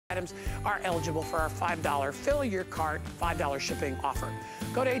items are eligible for our $5 fill your cart, $5 shipping offer.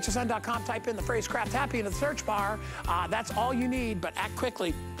 Go to hsn.com, type in the phrase Craft Happy into the search bar. That's all you need, but act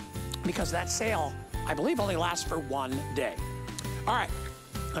quickly because that sale, I believe, only lasts for 1 day. All right,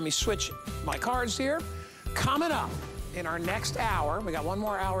 let me switch my cards here. Coming up in our next hour, we got 1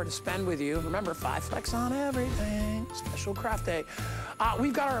 more hour to spend with you. Remember, 5 flex on everything, special craft day.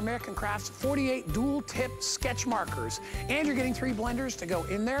 We've got our American Crafts 48 dual tip sketch markers, and you're getting 3 blenders to go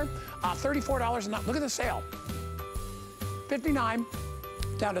in there. $34 and look at the sale. $59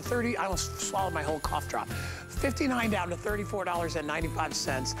 down to $30. I almost swallowed my whole cough drop. $59 down to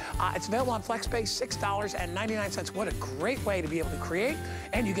 $34.95. It's available on FlexPay, $6.99. What a great way to be able to create.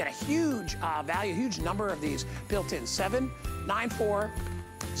 And you get a huge value, huge number of these built in.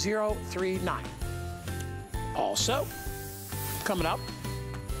 794039. Also, coming up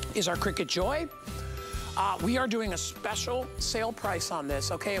is our Cricut Joy. We are doing a special sale price on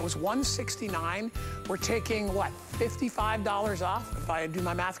this, okay? It was $169. We're taking, what, $55 off, if I do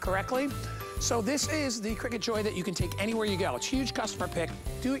my math correctly? So this is the Cricut Joy that you can take anywhere you go. It's huge customer pick.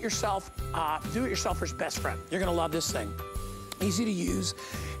 Do-it-yourselfer's best friend. You're gonna love this thing. Easy to use.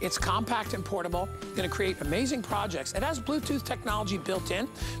 It's compact and portable. Gonna create amazing projects. It has Bluetooth technology built in,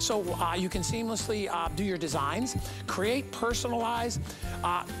 so you can seamlessly do your designs, create, personalize.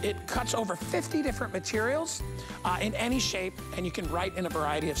 It cuts over 50 different materials in any shape, and you can write in a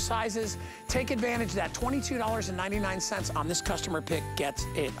variety of sizes. Take advantage of that. $22.99 on this customer pick gets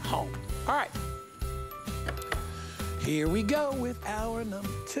it home. All right. Here we go with hour number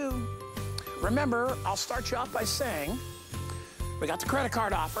 2. Remember, I'll start you off by saying, we got the credit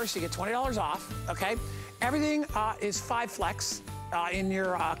card offer, so you get $20 off, okay? Everything is 5 flex in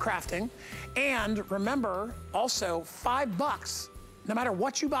your crafting. And remember, also, $5, no matter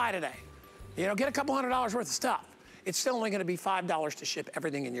what you buy today. You know, get a couple $100 worth of stuff. It's still only gonna be $5 to ship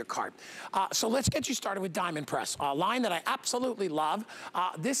everything in your cart. So let's get you started with Diamond Press, a line that I absolutely love.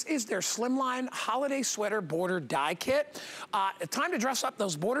 This is their Slimline Holiday Sweater Border Die Kit. Time to dress up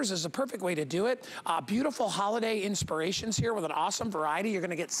those borders is a perfect way to do it. Beautiful holiday inspirations here with an awesome variety. You're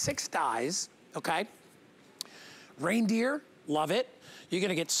gonna get 6 dies, okay? Reindeer, love it. You're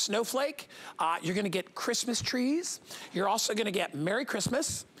gonna get snowflake. You're gonna get Christmas trees. You're also gonna get Merry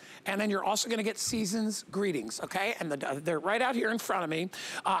Christmas. And then you're also gonna get season's greetings, okay? And they're right out here in front of me.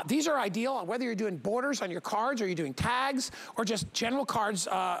 These are ideal, whether you're doing borders on your cards or you're doing tags or just general cards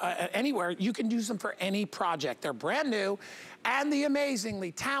anywhere, you can use them for any project. They're brand new, and the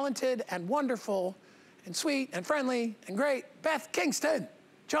amazingly talented and wonderful and sweet and friendly and great Beth Kingston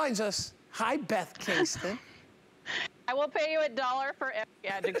joins us. Hi, Beth Kingston. I will pay you $1 for every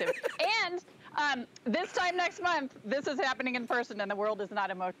adjective. And this time next month, this is happening in person, and the world is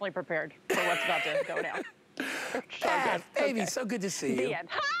not emotionally prepared for what's about to go down. Beth, baby, so good to see you. The end.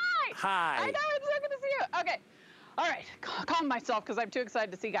 Hi! Hi. I know, it's so good to see you. Okay. All right, calm myself because I'm too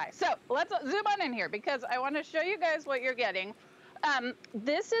excited to see guys. So let's zoom on in here because I want to show you guys what you're getting.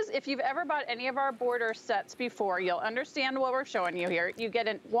 This is, if you've ever bought any of our border sets before, you'll understand what we're showing you here. You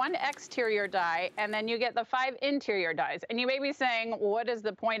get 1 exterior die, and then you get the 5 interior dies. And you may be saying, what is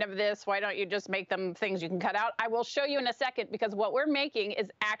the point of this? Why don't you just make them things you can cut out? I will show you in a second, because what we're making is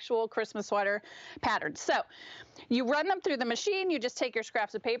actual Christmas sweater patterns. So you run them through the machine, you just take your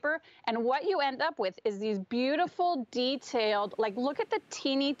scraps of paper, and what you end up with is these beautiful, detailed, like, look at the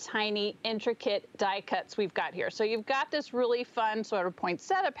teeny tiny, intricate die cuts we've got here. So you've got this really fun sort of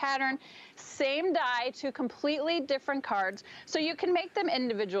poinsettia pattern, same die, 2 completely different cards, so you can make them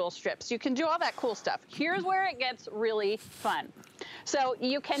individual strips. You can do all that cool stuff. Here's where it gets really fun. So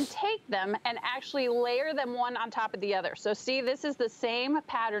you can take them and actually layer them one on top of the other. So see, this is the same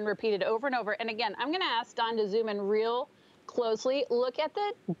pattern repeated over and over. And again, I'm gonna ask Don to zoom in real closely. Look at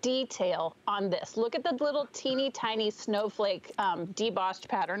the detail on this. Look at the little teeny tiny snowflake debossed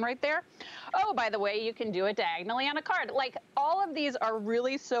pattern right there. Oh, by the way, you can do it diagonally on a card. Like, all of these are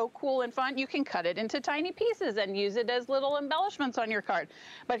really so cool and fun. You can cut it into tiny pieces and use it as little embellishments on your card.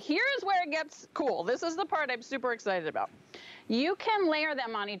 But here's where it gets cool. This is the part I'm super excited about. You can layer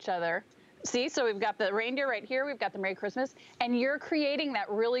them on each other. See, so we've got the reindeer right here, we've got the Merry Christmas, and you're creating that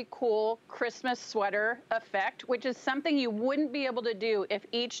really cool Christmas sweater effect, which is something you wouldn't be able to do if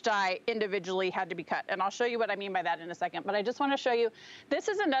each die individually had to be cut. And I'll show you what I mean by that in a second, but I just want to show you, this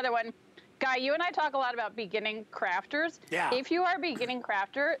is another one. Guy, you and I talk a lot about beginning crafters. Yeah. If you are a beginning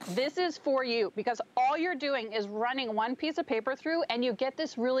crafter, this is for you, because all you're doing is running 1 piece of paper through, and you get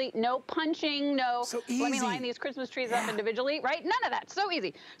this really, no punching, no, so let me line these Christmas trees up individually, right? None of that, so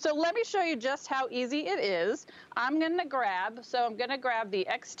easy. So let me show you just how easy it is. I'm gonna grab the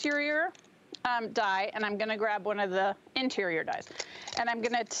exterior die, and I'm gonna grab one of the interior dies. And I'm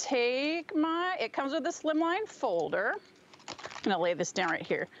gonna take it comes with a slimline folder. I'm gonna lay this down right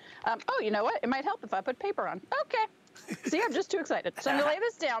here. Oh, you know what? It might help if I put paper on. Okay. See, I'm just too excited. So I'm gonna lay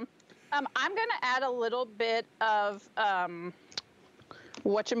this down. I'm gonna add a little bit of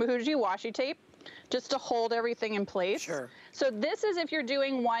whatchamahoochie washi tape just to hold everything in place. Sure. So this is if you're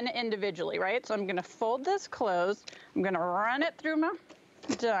doing one individually, right? So I'm gonna fold this closed. I'm gonna run it through my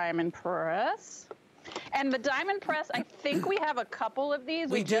diamond press. And the diamond press, I think we have a couple of these.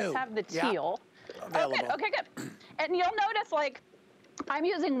 We just have the teal. Available. Okay, good. And you'll notice, like, I'm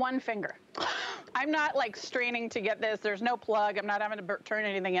using one finger. I'm not like straining to get this. There's no plug. I'm not having to turn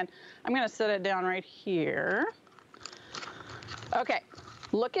anything in. I'm gonna set it down right here. Okay,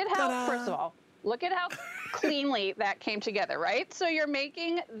 look at how, first of all, look at how cleanly that came together, right? So you're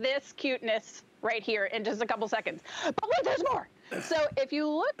making this cuteness right here in just a couple seconds. But wait, there's more. So if you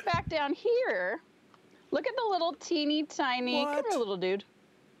look back down here, look at the little teeny tiny, come here, little dude.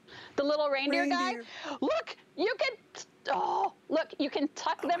 The little reindeer guy. Look, you can, look, you can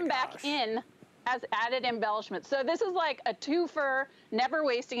tuck them back in as added embellishments. So this is like a twofer, never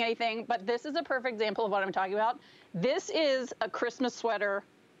wasting anything, but this is a perfect example of what I'm talking about. This is a Christmas sweater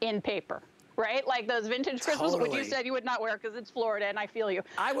in paper, right? Like those vintage Christmas, which you said you would not wear because it's Florida, and I feel you.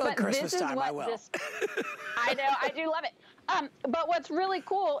 I will at Christmas time, I will. I know, I do love it. But what's really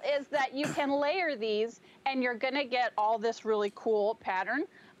cool is that you can layer these, and you're gonna get all this really cool pattern.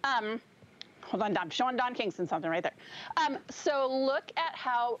 Hold on, I'm showing Don Kingston something right there. So look at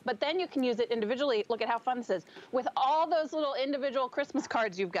how, but then you can use it individually. Look at how fun this is. With all those little individual Christmas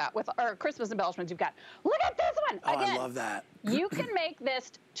cards you've got, or Christmas embellishments you've got. Look at this one. Oh, again, I love that. You can make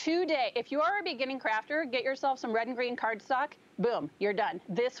this today. If you are a beginning crafter, get yourself some red and green cardstock. Boom, you're done.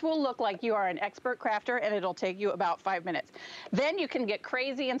 This will look like you are an expert crafter, and it'll take you about 5 minutes. Then you can get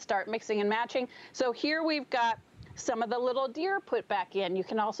crazy and start mixing and matching. So here we've got some of the little deer put back in. You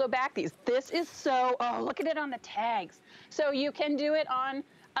can also back these. This is so, oh, look at it on the tags. So you can do it on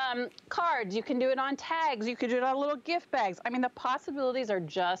cards. You can do it on tags. You can do it on little gift bags. I mean, the possibilities are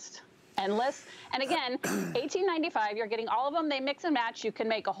just endless. And again, $18.95, you're getting all of them. They mix and match. You can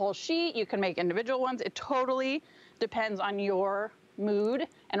make a whole sheet. You can make individual ones. It totally depends on your mood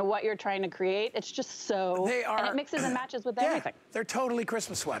and what you're trying to create. It's just so, and it mixes and matches with everything. They're totally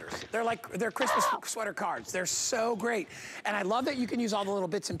Christmas sweaters. They're Christmas sweater cards. They're so great. And I love that you can use all the little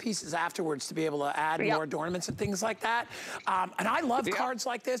bits and pieces afterwards to be able to add more adornments and things like that. And I love cards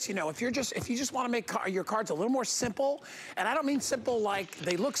like this. You know, if you just want to make your cards a little more simple, and I don't mean simple like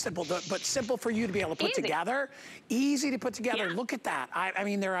they look simple, but simple for you to be able to put together, easy to put together. Look at that. I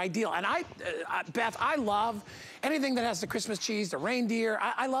mean, they're ideal. And Beth, I love anything that has the Christmas cheese, the reindeer.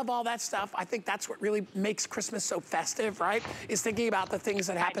 I love all that stuff. I think that's what really makes Christmas so festive, right? Is thinking about the things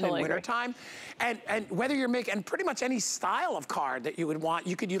that happen in wintertime. And whether you're making pretty much any style of card that you would want,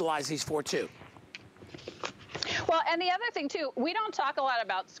 you could utilize these for too. Well, and the other thing too, we don't talk a lot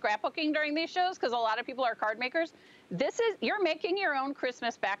about scrapbooking during these shows because a lot of people are card makers. You're making your own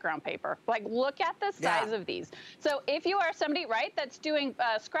Christmas background paper. Like, look at the size of these. So if you are somebody, right, that's doing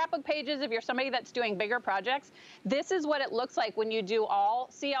scrapbook pages, if you're somebody that's doing bigger projects, this is what it looks like when you do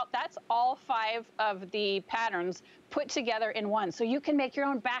that's all 5 of the patterns put together in one. So you can make your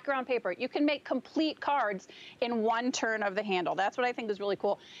own background paper. You can make complete cards in one turn of the handle. That's what I think is really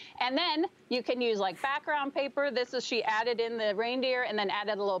cool. And then you can use like background paper. She added in the reindeer and then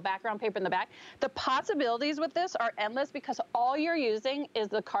added a little background paper in the back. The possibilities with this are endless because all you're using is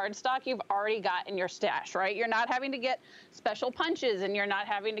the cardstock you've already got in your stash, right? You're not having to get special punches, and you're not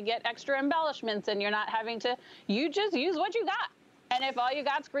having to get extra embellishments, and you're not having to, you just use what you got. And if all you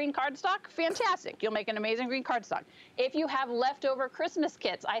got's green cardstock, fantastic. You'll make an amazing green cardstock. If you have leftover Christmas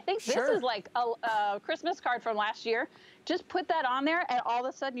kits, I think this is like a Christmas card from last year. Just put that on there, and all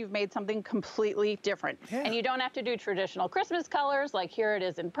of a sudden you've made something completely different. And you don't have to do traditional Christmas colors, like here it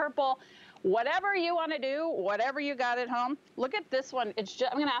is in purple. Whatever you want to do, whatever you got at home. Look at this one. It's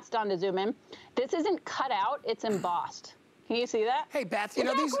just, I'm going to ask Don to zoom in. This isn't cut out, it's embossed. Can you see that? Hey, Beth, you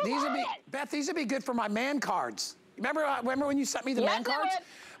know, these would be good for my man cards. Remember when you sent me the man cards?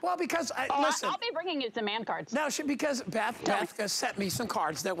 Well, because listen, I'll be bringing you some man cards. No, because Beth sent me some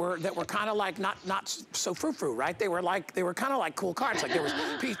cards that were kind of like not so frou-frou, right? They were kind of like cool cards. Like there was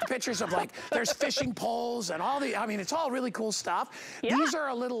pictures of like there's fishing poles and all the. I mean, it's all really cool stuff. These are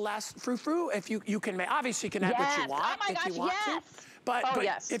a little less frou-frou. If you can make, obviously you can add what you want if you want to. But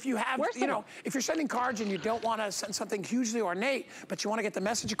if you have, you know, if you're sending cards and you don't want to send something hugely ornate, but you want to get the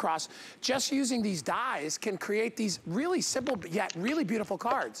message across, just using these dies can create these really simple yet really beautiful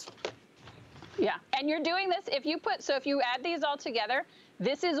cards. Yeah, and you're doing this if you add these all together,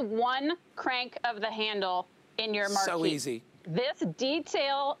 This is one crank of the handle in your marquee. So easy. This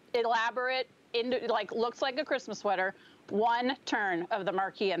detail, elaborate, like looks like a Christmas sweater, one turn of the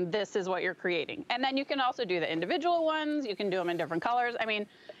marquee, and this is what you're creating. And then you can also do the individual ones. You can do them in different colors. I mean,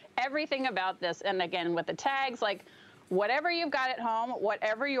 everything about this, and again, with the tags, like whatever you've got at home,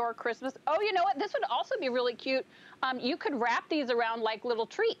 whatever your Christmas, oh, you know what? This would also be really cute. You could wrap these around like little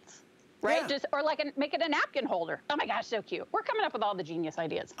treats, right? Yeah. Or like make it a napkin holder. Oh my gosh, so cute. We're coming up with all the genius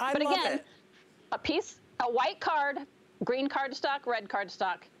ideas. But again, it. A white card, green cardstock, red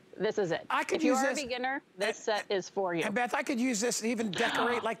cardstock. This is it. If you're a beginner, this set is for you. And Beth, I could use this to even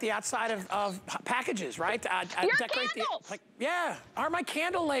decorate like the outside of packages, right? Your decorate candles! Yeah, are my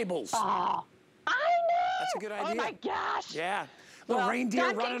candle labels. Oh, I know! That's a good idea. Oh my gosh! Yeah, little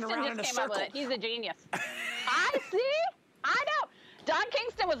reindeer running around in a circle. He's a genius. I see. I know. Don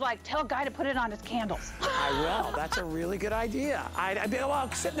Kingston was like, tell Guy to put it on his candles. I will. That's a really good idea. I'd be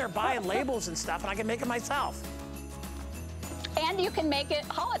sitting there buying labels and stuff, and I can make it myself. And you can make it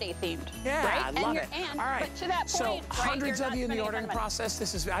holiday themed. Yeah, right? I love it. All right. But to that point, so right, hundreds of you in the ordering process.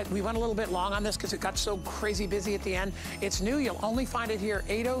 This is we went a little bit long on this because it got so crazy busy at the end. It's new. You'll only find it here,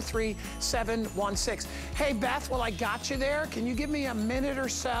 803-716. Hey Beth, well I got you there. Can you give me a minute or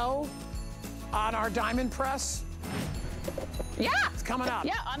so on our diamond press? Yeah. It's coming up.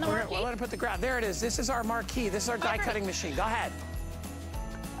 Yeah, on the marquee. We'll let it put the ground. There it is. This is our marquee. This is our die cutting machine. Go ahead.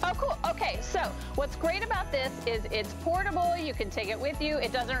 Oh, cool. Okay, so what's great about this is it's portable. You can take it with you.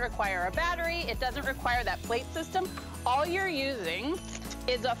 It doesn't require a battery. It doesn't require that plate system. All you're using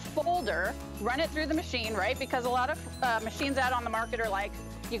is a folder. Run it through the machine, right? Because a lot of machines out on the market are like,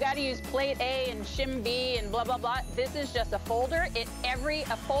 you got to use plate A and shim B and blah, blah, blah. This is just a folder. A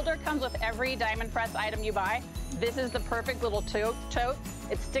folder comes with every diamond press item you buy. This is the perfect little tote.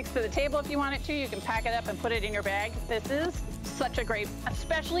 It sticks to the table if you want it to. You can pack it up and put it in your bag. This is such a great,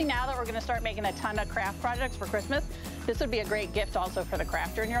 especially now that we're going to start making a ton of craft projects for Christmas. This would be a great gift also for the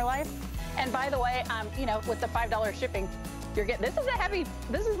crafter in your life. And by the way, you know, with the $5 shipping, you're getting, this is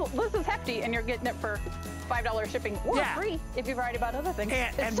hefty, and you're getting it for $5 shipping or free if you've already bought other things.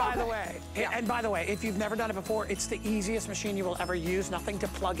 And by the way, if you've never done it before, it's the easiest machine you will ever use. Nothing to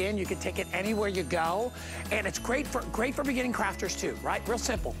plug in. You can take it anywhere you go, and it's great for beginning crafters too, right? Real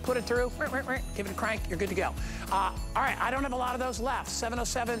simple. Put it through, give it a crank, you're good to go. All right, I don't have a lot of those left.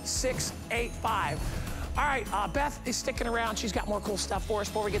 707-685. All right, Beth is sticking around. She's got more cool stuff for us.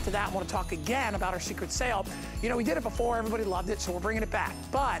 Before we get to that, I want to talk again about our secret sale. You know, we did it before. Everybody loved it, so we're bringing it back.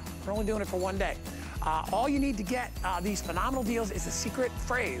 But we're only doing it for one day. All you need to get these phenomenal deals is the secret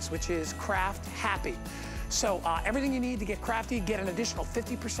phrase, which is craft happy. So everything you need to get crafty, get an additional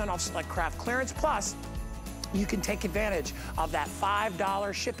 50% off select craft clearance. Plus, you can take advantage of that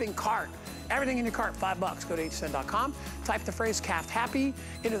 $5 shipping cart. Everything in your cart, $5. Go to hsn.com, type the phrase craft happy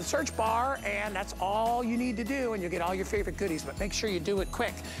into the search bar, and that's all you need to do, and you'll get all your favorite goodies. But make sure you do it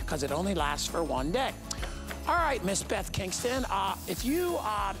quick, because it only lasts for one day. All right, Miss Beth Kingston, if you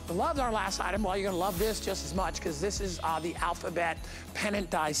loved our last item, well, you're going to love this just as much, because this is the Alphabet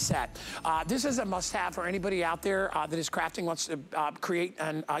Pennant Die Set. This is a must-have for anybody out there that is crafting, wants to create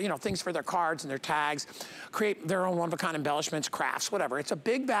you know, things for their cards and their tags, create their own one-of-a-kind embellishments, crafts, whatever. It's a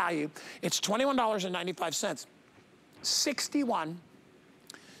big value. It's $21.95.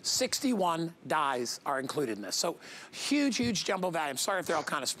 61 dies are included in this. So huge, huge jumbo value. I'm sorry if they're all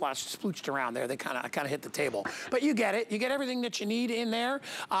kind of splooched around there. They kind of hit the table. But you get it. You get everything that you need in there.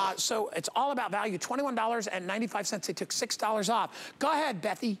 So it's all about value. $21.95. They took $6 off. Go ahead,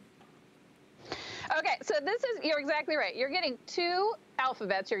 Bethy. Okay, so you're exactly right. You're getting two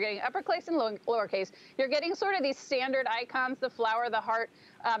alphabets. You're getting uppercase and lowercase. You're getting sort of these standard icons, the flower, the heart,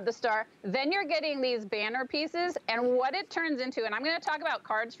 the star. Then you're getting these banner pieces, and what it turns into, and I'm going to talk about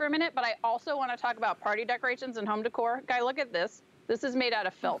cards for a minute, but I also want to talk about party decorations and home decor. Guy, look at this. This is made out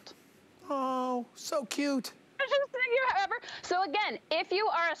of felt. Oh, so cute. So again, if you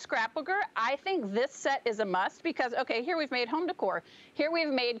are a scrapbooker, I think this set is a must because, okay, here we've made home decor. Here we've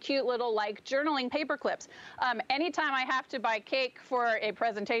made cute little like journaling paper clips. Anytime I have to buy cake for a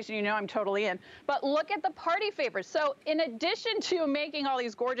presentation, you know I'm totally in. But look at the party favors. So in addition to making all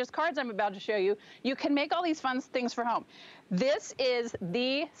these gorgeous cards I'm about to show you, you can make all these fun things for home. This is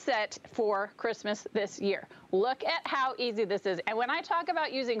the set for Christmas this year. Look at how easy this is. And when I talk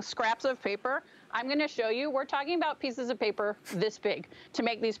about using scraps of paper, I'm going to show you, we're talking about pieces of paper this big to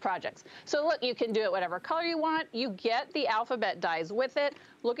make these projects. So look, you can do it whatever color you want. You get the alphabet dies with it.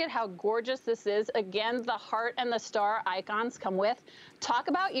 Look at how gorgeous this is. Again, the heart and the star icons come with. Talk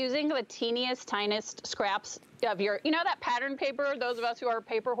about using the teeniest, tiniest scraps of your, you know, that pattern paper, those of us who are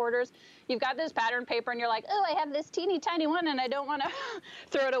paper hoarders, you've got this pattern paper and you're like, oh, I have this teeny tiny one and I don't want to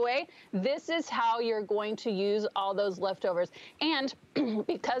throw it away. This is how you're going to use all those leftovers. And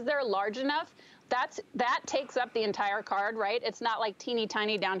because they're large enough, that takes up the entire card, right? It's not like teeny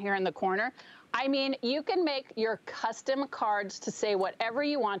tiny down here in the corner. I mean, you can make your custom cards to say whatever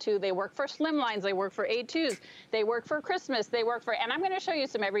you want to. They work for slim lines, they work for A2s, they work for Christmas, they work for, and I'm gonna show you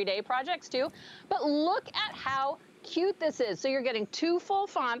some everyday projects too. But look at how cute this is. So you're getting 2 full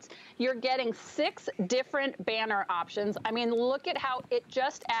fonts, you're getting 6 different banner options. I mean, look at how it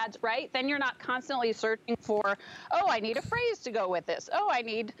just adds, right? Then you're not constantly searching for, oh, I need a phrase to go with this. Oh, I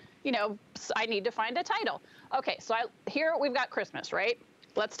need, you know, I need to find a title. Okay, so here we've got Christmas, right?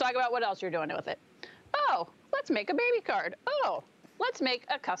 Let's talk about what else you're doing with it. Oh, let's make a baby card. Oh, let's make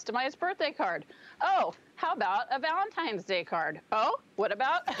a customized birthday card. Oh, how about a Valentine's Day card? Oh, what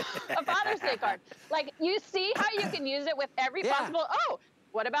about a Father's Day card? Like, you see how you can use it with every possible, oh,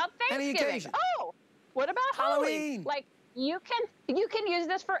 what about Thanksgiving? Oh, what about Halloween? Like, you can use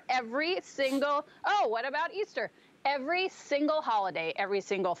this for every single, oh, what about Easter? Every single holiday, every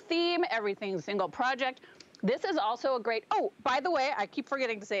single theme, every single project. This is also a great, oh, by the way, I keep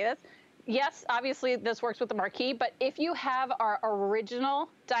forgetting to say this. Yes, obviously this works with the marquee, but if you have our original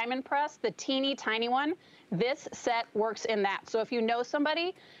diamond press, the teeny tiny one, this set works in that. So if you know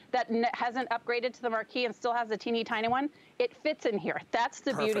somebody that hasn't upgraded to the marquee and still has the teeny tiny one, it fits in here. That's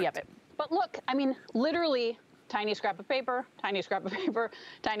the beauty of it. But look, I mean, literally tiny scrap of paper, tiny scrap of paper,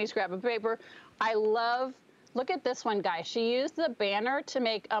 tiny scrap of paper. I love, look at this one, guys. She used the banner to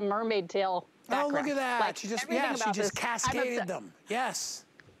make a mermaid tail background. Oh, look at that. Like, she just cascaded them. Yes.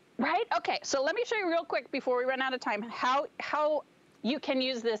 Right? Okay, so let me show you real quick before we run out of time how you can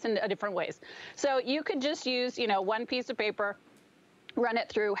use this in different ways. So you could just use, you know, one piece of paper, run it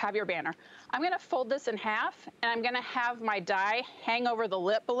through, have your banner. I'm gonna fold this in half and I'm gonna have my die hang over the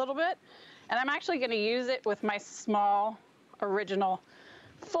lip a little bit. And I'm actually gonna use it with my small original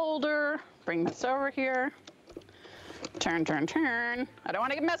folder. Bring this over here. Turn, turn, turn. I don't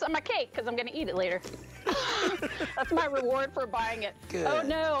want to mess up my cake because I'm going to eat it later. That's my reward for buying it. Good. Oh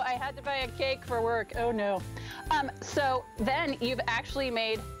no, I had to buy a cake for work. Oh no. So then you've actually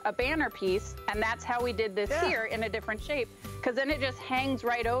made a banner piece, and that's how we did this here in a different shape, because then it just hangs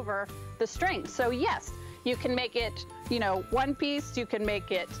right over the string. So yes, you can make it, you know, one piece. You can make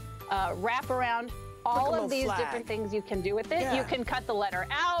it wrap around. All of these different things you can do with it. You can cut the letter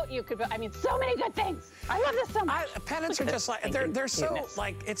out. You could, I mean, so many good things. I love this so much. Pennants are just like, they're so,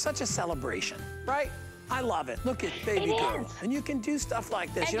 like, it's such a celebration, right? I love it. Look at baby girl. And you can do stuff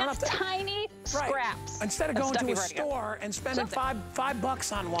like this. And you don't have to, tiny scraps. Instead of going to a store and spending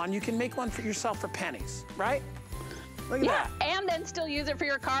 $5 on one, you can make one for yourself for pennies, right? Look at that. And then still use it for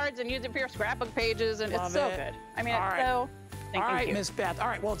your cards and use it for your scrapbook pages, and it's so good. I mean, it's so... All right, Miss Beth. All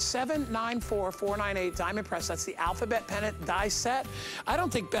right, well, it's 794498 Diamond Press. That's the alphabet pennant die set. I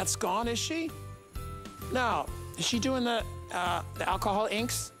don't think Beth's gone, is she? No. Is she doing the alcohol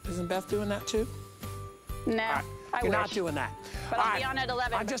inks? Isn't Beth doing that too? No, right. You're not doing that. But I'll be on at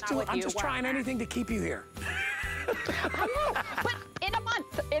 11. I'm just trying anything to keep you here. I know, but in a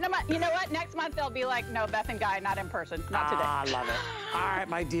month, you know what? Next month they'll be like, no, Beth and Guy, not in person, not today. I love it. All right,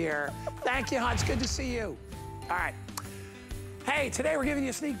 my dear. Thank you, hon. It's good to see you. All right. Hey, today we're giving you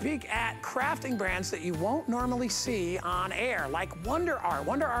a sneak peek at crafting brands that you won't normally see on air, like Wonder Art.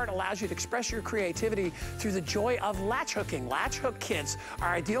 Wonder Art allows you to express your creativity through the joy of latch hooking. Latch hook kits are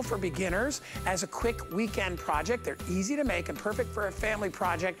ideal for beginners as a quick weekend project. They're easy to make and perfect for a family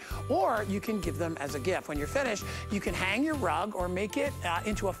project, or you can give them as a gift. When you're finished, you can hang your rug or make it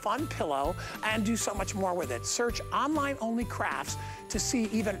into a fun pillow and do so much more with it. Search online-only crafts to see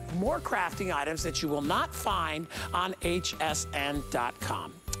even more crafting items that you will not find on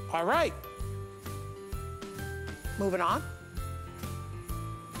hsn.com. All right. Moving on.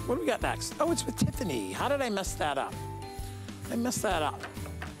 What do we got next? Oh, it's with Tiffany. How did I mess that up? I messed that up.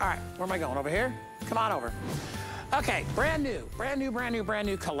 All right, where am I going? Over here? Come on over. Okay, brand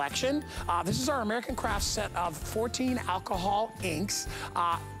new collection. This is our American Crafts set of 14 alcohol inks.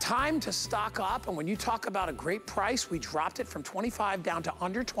 Time to stock up, and when you talk about a great price, we dropped it from $25 down to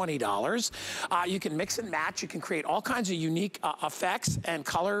under $20. You can mix and match. You can create all kinds of unique effects and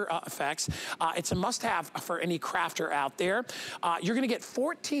color effects. It's a must-have for any crafter out there. You're gonna get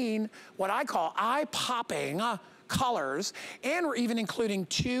 14, what I call eye-popping, colors, and we're even including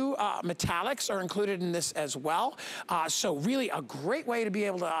 2 metallics are included in this as well. So really a great way to be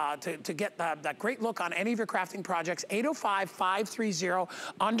able to get that great look on any of your crafting projects. 805-530,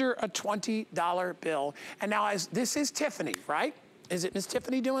 under a $20 bill. And now this is Tiffany, right? Is it Miss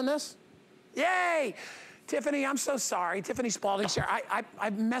Tiffany doing this? Yay! Tiffany, I'm so sorry. Tiffany Spalding's here. I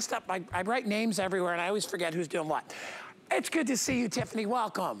messed up. I write names everywhere, and I always forget who's doing what. It's good to see you, Tiffany.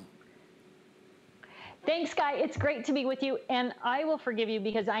 Welcome. Thanks, Guy. It's great to be with you. And I will forgive you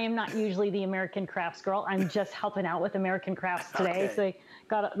because I am not usually the American Crafts girl. I'm just helping out with American Crafts today. Okay.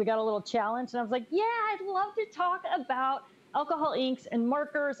 So we got a little challenge. And I was like, yeah, I'd love to talk about alcohol inks and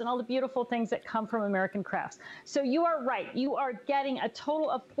markers and all the beautiful things that come from American Crafts. So you are right. You are getting a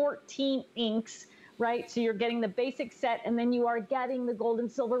total of 14 inks, right? So you're getting the basic set, and then you are getting the gold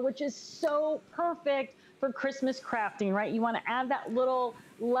and silver, which is so perfect for Christmas crafting, right? You want to add that little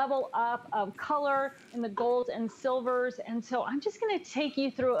level up of color in the golds and silvers. And so I'm just going to take you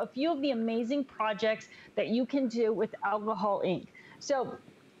through a few of the amazing projects that you can do with alcohol ink. So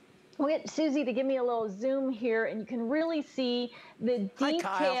we'll get Susie to give me a little zoom here, and you can really see the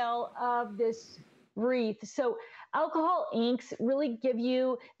detail of this wreath. So alcohol inks really give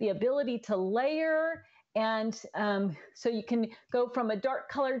you the ability to layer, and so you can go from a dark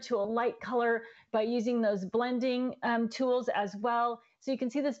color to a light color by using those blending tools as well. So you can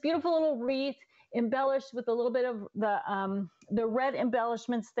see this beautiful little wreath embellished with a little bit of the red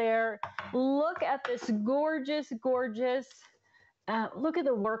embellishments there. Look at this gorgeous, gorgeous, look at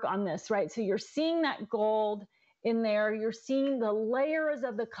the work on this, right? So you're seeing that gold in there. You're seeing the layers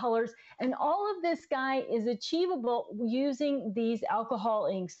of the colors, and all of this, Guy, is achievable using these alcohol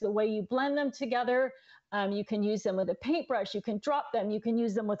inks. The way you blend them together, you can use them with a paintbrush, you can drop them, you can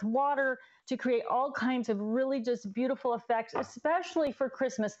use them with water to create all kinds of really just beautiful effects, especially for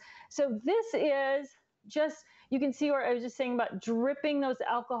Christmas. So this is just, you can see where I was just saying about dripping those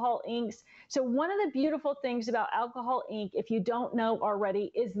alcohol inks. So one of the beautiful things about alcohol ink, if you don't know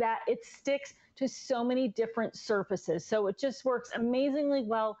already, is that it sticks to so many different surfaces. So it just works amazingly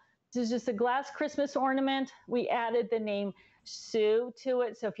well. This is just a glass Christmas ornament. We added the name Sue to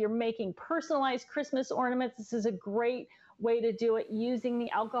it. So if you're making personalized Christmas ornaments, this is a great way to do it using the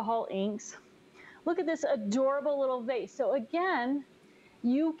alcohol inks. Look at this adorable little vase. So again,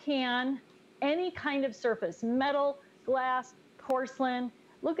 you can, any kind of surface, metal, glass, porcelain.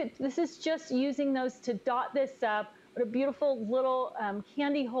 Look at, this is just using those to dot this up. What a beautiful little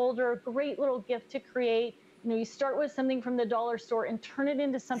candy holder, great little gift to create. You know, you start with something from the dollar store and turn it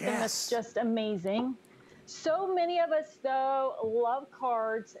into something that's just amazing. So many of us, though, love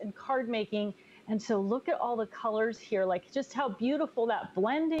cards and card making. And so look at all the colors here, like just how beautiful that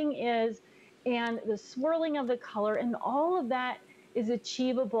blending is and the swirling of the color, and all of that is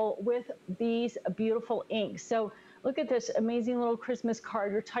achievable with these beautiful inks. So look at this amazing little Christmas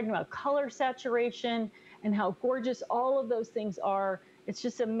card. We're talking about color saturation and how gorgeous all of those things are. It's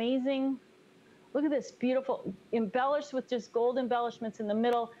just amazing. Look at this beautiful, embellished with just gold embellishments in the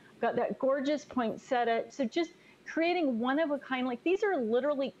middle. Got that gorgeous poinsettia. So just creating one of a kind, like these are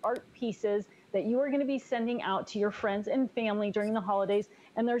literally art pieces that you are going to be sending out to your friends and family during the holidays.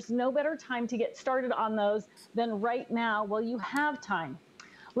 And there's no better time to get started on those than right now while you have time.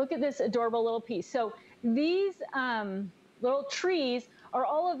 Look at this adorable little piece. So these little trees are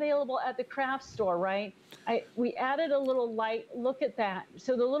all available at the craft store, right? We added a little light. Look at that.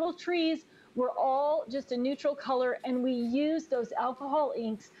 So the little trees were all just a neutral color, and we used those alcohol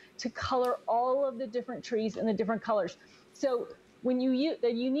inks to color all of the different trees in the different colors. So when you use,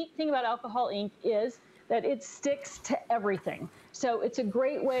 the unique thing about alcohol ink is that it sticks to everything. So it's a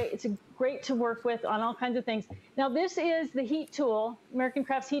great way, it's great to work with on all kinds of things. Now this is the heat tool, American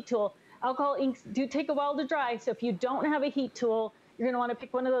Crafts heat tool. Alcohol inks do take a while to dry, so if you don't have a heat tool, you're gonna wanna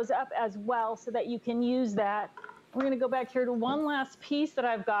pick one of those up as well so that you can use that. We're gonna go back here to one last piece that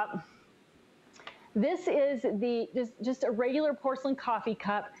I've got. This is just a regular porcelain coffee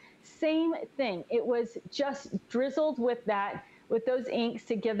cup. Same thing. It was just drizzled with those inks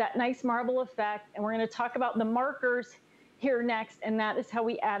to give that nice marble effect. And we're going to talk about the markers here next. And that is how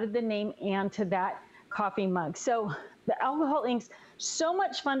we added the name Anne to that coffee mug. So the alcohol inks, so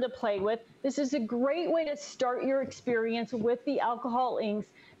much fun to play with. This is a great way to start your experience with the alcohol inks.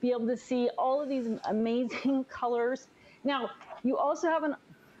 Be able to see all of these amazing colors. Now, you also have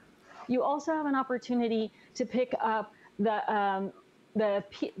an opportunity to pick up the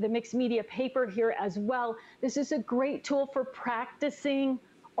mixed media paper here as well. This is a great tool for practicing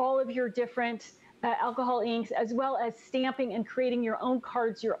all of your different alcohol inks, as well as stamping and creating your own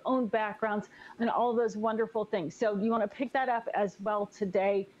cards, your own backgrounds, and all those wonderful things. So you want to pick that up as well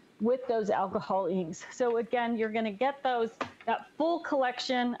today with those alcohol inks. So again, you're going to get that full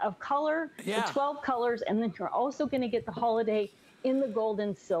collection of color, the 12 colors, and then you're also going to get the holiday in the gold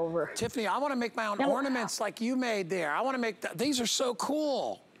and silver. Tiffany, I want to make my own ornaments like you made there. I want to make these are so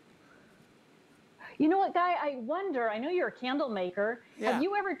cool. You know what, Guy? I wonder, I know you're a candle maker. Yeah. Have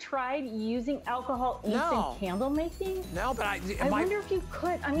you ever tried using alcohol inks in candle making? No, but I wonder if you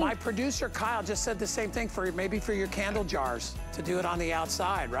could. I mean, my producer, Kyle, just said the same thing maybe for your candle jars, to do it on the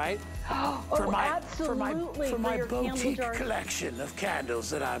outside, right? Absolutely. For my boutique collection of candles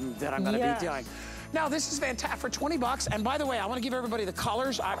that I'm going to be doing. Now, this is fantastic for 20 bucks. And by the way, I want to give everybody the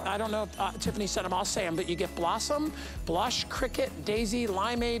colors. I don't know if Tiffany said them, I'll say them, but you get Blossom, Blush, Cricket, Daisy,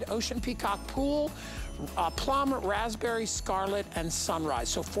 Limeade, Ocean Peacock, Pool, Plum, Raspberry, Scarlet, and Sunrise.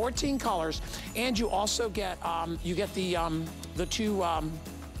 So 14 colors. And you also get, the two,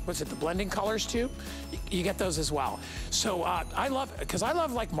 what's it, the blending colors too? You get those as well. So I love it, because I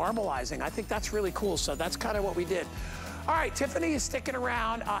love like marbleizing. I think that's really cool. So that's kind of what we did. All right, Tiffany is sticking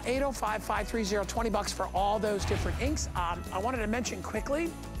around. 805-530, 20 bucks for all those different inks. I wanted to mention quickly,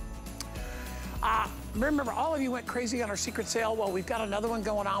 remember, all of you went crazy on our secret sale. Well, we've got another one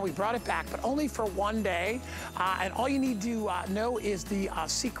going on. We brought it back, but only for one day. And all you need to know is the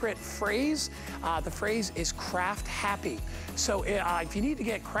secret phrase. The phrase is craft happy. So if you need to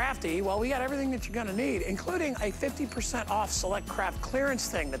get crafty, well, we got everything that you're gonna need, including a 50% off select craft clearance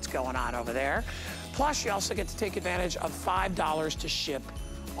thing that's going on over there. Plus, you also get to take advantage of $5 to ship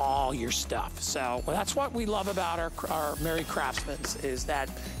all your stuff. So that's what we love about our Merry Craftsman is that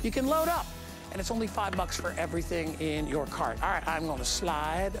you can load up, and it's only $5 for everything in your cart. All right, I'm going to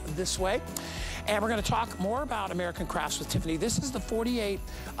slide this way. And we're going to talk more about American Crafts with Tiffany. This is the 48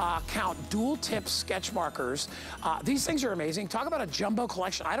 count dual tip sketch markers. These things are amazing. Talk about a jumbo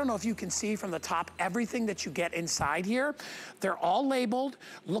collection. I don't know if you can see from the top everything that you get inside here. They're all labeled.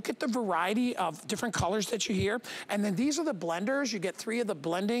 Look at the variety of different colors that you hear. And then these are the blenders. You get 3 of the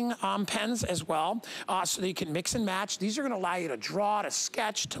blending pens as well, so that you can mix and match. These are going to allow you to draw, to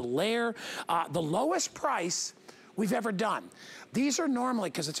sketch, to layer. The lowest price we've ever done. These are normally,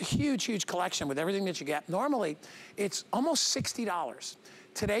 because it's a huge, huge collection with everything that you get, normally it's almost $60.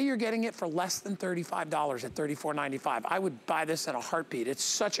 Today you're getting it for less than $35 at $34.95. I would buy this in a heartbeat. It's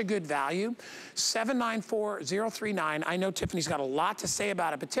such a good value. 794-039. I know Tiffany's got a lot to say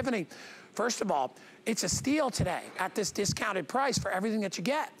about it, but Tiffany, first of all, it's a steal today at this discounted price for everything that you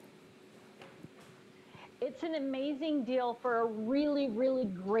get. It's an amazing deal for a really, really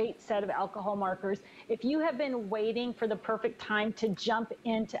great set of alcohol markers. If you have been waiting for the perfect time to jump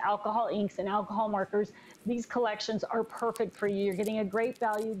into alcohol inks and alcohol markers, these collections are perfect for you. You're getting a great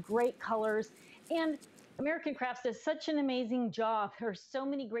value, great colors, and American Crafts does such an amazing job. There are so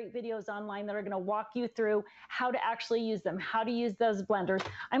many great videos online that are going to walk you through how to actually use them, how to use those blenders.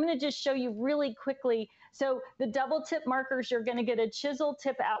 I'm going to just show you really quickly. So the double tip markers, you're going to get a chisel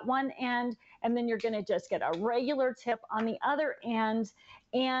tip at one end, and then you're going to just get a regular tip on the other end.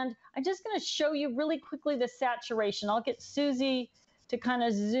 And I'm just going to show you really quickly the saturation. I'll get Susie to kind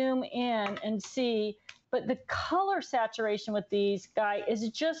of zoom in and see. But the color saturation with these, Guy, is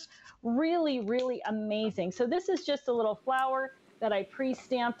just really, really amazing. So this is just a little flower that I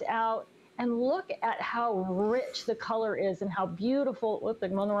pre-stamped out. And look at how rich the color is and how beautiful, whoops,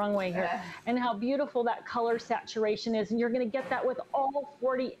 I'm going the wrong way here, and how beautiful that color saturation is. And you're going to get that with all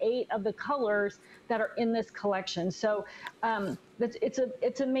 48 of the colors that are in this collection. So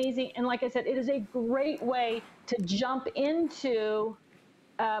it's amazing. And like I said, it is a great way to jump into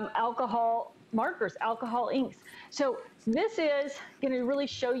alcohol markers, alcohol inks. So this is going to really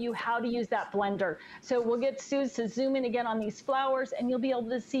show you how to use that blender. So we'll get Suze to zoom in again on these flowers, and you'll be able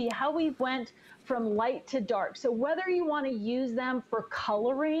to see how we went from light to dark. So whether you want to use them for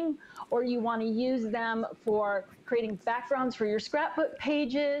coloring or you want to use them for creating backgrounds for your scrapbook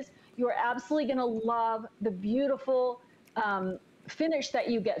pages, you're absolutely going to love the beautiful finish that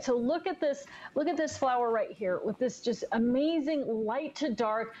you get. So look at this flower right here with this just amazing light to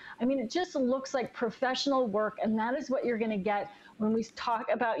dark. I mean, it just looks like professional work, and that is what you're going to get when we talk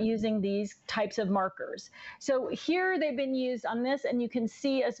about using these types of markers. So here they've been used on this, and you can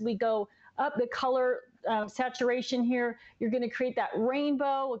see as we go up the color saturation here, you're going to create that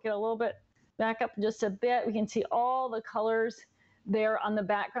rainbow. We'll get a little bit back up just a bit. We can see all the colors there on the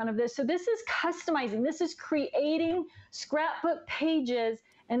background of this. So this is customizing. This is creating scrapbook pages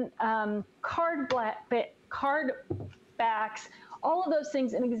and card backs, all of those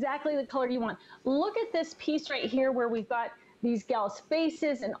things in exactly the color you want. Look at this piece right here where we've got these gals'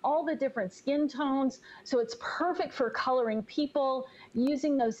 faces and all the different skin tones. So it's perfect for coloring people,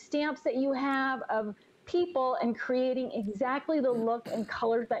 using those stamps that you have of people and creating exactly the look and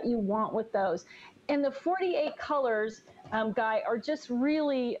colors that you want with those. And the 48 colors, Guy, are just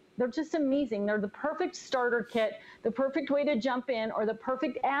really, they're just amazing. They're the perfect starter kit, the perfect way to jump in, or the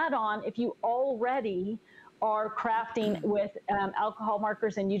perfect add-on if you already are crafting with alcohol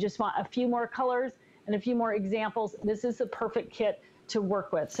markers and you just want a few more colors and a few more examples. This is the perfect kit to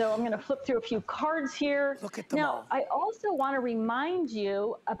work with. So I'm going to flip through a few cards here. Look at them now, all. I also want to remind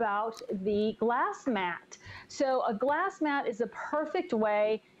you about the glass mat. So a glass mat is a perfect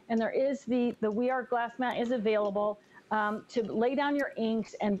way, and there is the We Are glass mat is available to lay down your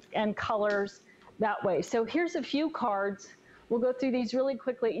inks and colors that way. So here's a few cards. We'll go through these really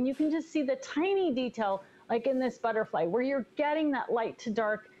quickly, and you can just see the tiny detail, like in this butterfly, where you're getting that light to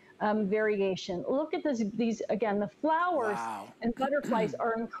dark variation. Look at these again, the flowers and butterflies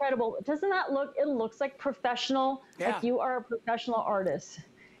are incredible. Doesn't that look, it looks like professional, like you are a professional artist.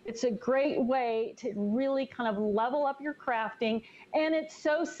 It's a great way to really kind of level up your crafting. And it's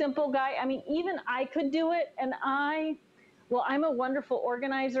so simple, Guy. I mean, even I could do it. And well, I'm a wonderful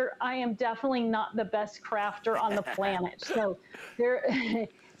organizer. I am definitely not the best crafter on the planet.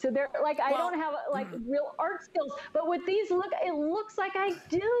 So they're like, I don't have like real art skills, but with these, it looks like I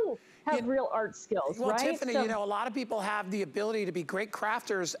do have real art skills, well, right? Tiffany, you know, a lot of people have the ability to be great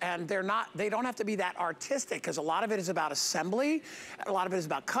crafters, and they don't have to be that artistic, because a lot of it is about assembly, a lot of it is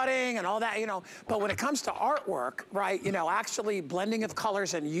about cutting and all that, you know. But when it comes to artwork, right, you know, actually blending of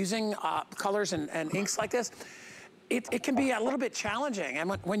colors and using colors and inks like this, it can be a little bit challenging. And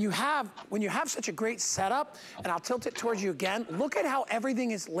when you have such a great setup, and I'll tilt it towards you again, look at how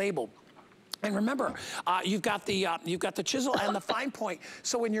everything is labeled. And remember, you've got the chisel and the fine point.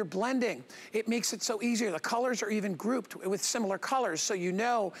 So when you're blending, it makes it so easier. The colors are even grouped with similar colors, so you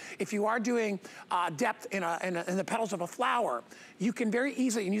know if you are doing depth in the petals of a flower, you can very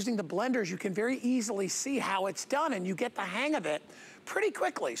easily, and using the blenders, you can very easily see how it's done, and you get the hang of it pretty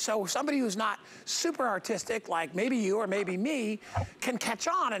quickly. So somebody who's not super artistic, like maybe you or maybe me, can catch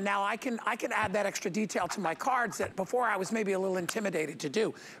on, and now I can add that extra detail to my cards that before I was maybe a little intimidated to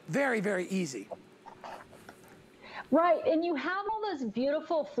do. Very, very easy. Right, and you have all those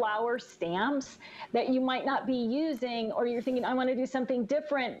beautiful flower stamps that you might not be using, or you're thinking, I want to do something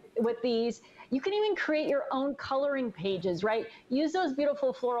different with these. You can even create your own coloring pages, right? Use those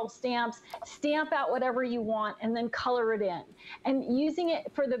beautiful floral stamps, stamp out whatever you want, and then color it in. And using it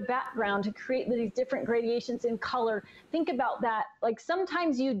for the background to create these different gradations in color, think about that. Like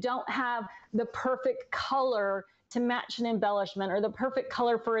sometimes you don't have the perfect color to match an embellishment or the perfect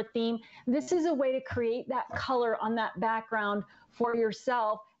color for a theme. This is a way to create that color on that background for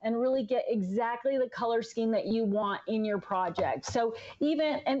yourself and really get exactly the color scheme that you want in your project. So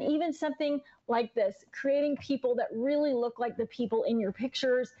even something like this, creating people that really look like the people in your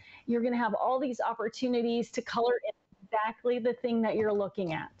pictures, you're gonna have all these opportunities to color in exactly the thing that you're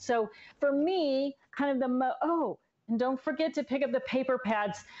looking at. So for me, kind of and don't forget to pick up the paper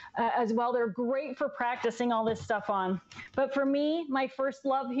pads as well. They're great for practicing all this stuff on. But for me, my first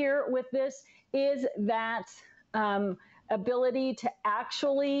love here with this is that ability to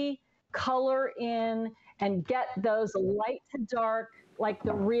actually color in and get those light to dark, like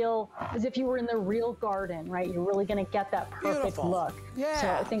the real, as if you were in the real garden, right? You're really gonna get that perfect look. Yeah. So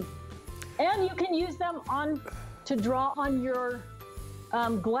I think, and you can use them to draw on your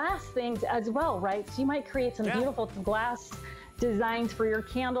glass things as well, right? So you might create some beautiful glass designs for your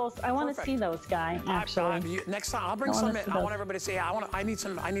candles. I want to see those, Guy, actually. Next time, I'll bring some in. I want everybody to see. I need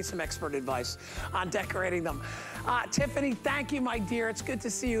some expert advice on decorating them. Tiffany, thank you, my dear. It's good to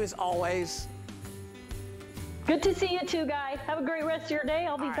see you as always. Good to see you too, Guy. Have a great rest of your day.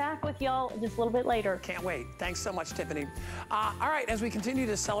 I'll be back with y'all just a little bit later. Can't wait. Thanks so much, Tiffany. All right, as we continue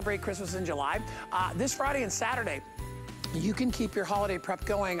to celebrate Christmas in July, this Friday and Saturday, you can keep your holiday prep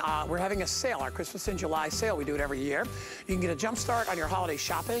going. We're having a sale, our Christmas in July sale. We do it every year. You can get a jump start on your holiday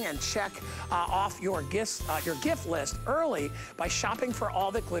shopping and check off your gift list early by shopping for all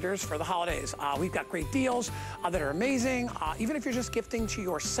that glitters for the holidays. We've got great deals that are amazing, even if you're just gifting to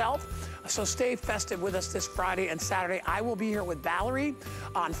yourself. So stay festive with us this Friday and Saturday. I will be here with Valerie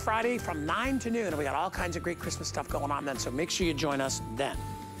on Friday from 9 to noon, and we got all kinds of great Christmas stuff going on then, so make sure you join us then.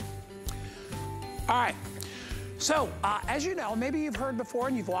 All right. So, as you know, maybe you've heard before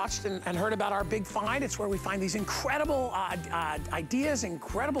and you've watched and heard about our big find. It's where we find these incredible ideas,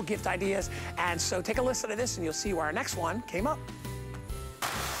 incredible gift ideas. And so take a listen to this and you'll see where our next one came up.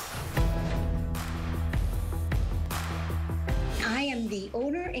 I am the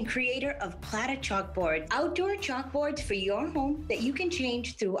owner and creator of Plata Chalkboard, outdoor chalkboards for your home that you can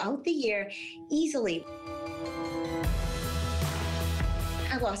change throughout the year easily.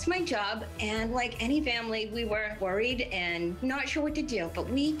 I lost my job, and like any family, we were worried and not sure what to do, but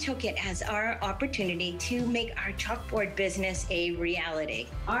we took it as our opportunity to make our chalkboard business a reality.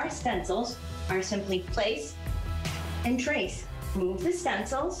 Our stencils are simply place and trace. Move the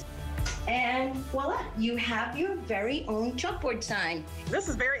stencils, and voila, you have your very own chalkboard sign. This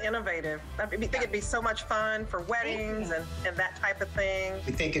is very innovative. I think it'd be so much fun for weddings and that type of thing.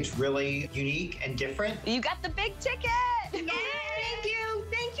 We think it's really unique and different. You got the big ticket! Yay, thank you.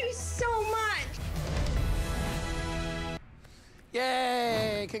 Thank you so much.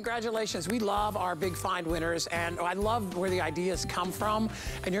 Yay, congratulations. We love our big find winners, and I love where the ideas come from,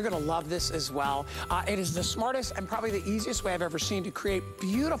 and you're gonna love this as well. It is the smartest and probably the easiest way I've ever seen to create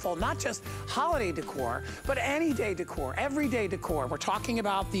beautiful, not just holiday decor, but any day decor, everyday decor. We're talking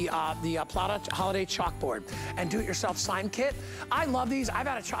about the Plata Holiday Chalkboard and do-it-yourself sign kit. I love these. I've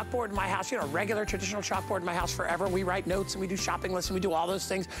had a chalkboard in my house, you know, a regular traditional chalkboard in my house forever. We write notes and we do shopping lists and we do all those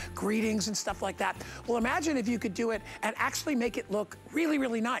things, greetings and stuff like that. Well, imagine if you could do it and actually make it look really,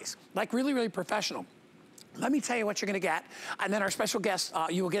 really nice, like really, really professional. Let me tell you what you're gonna get, and then our special guest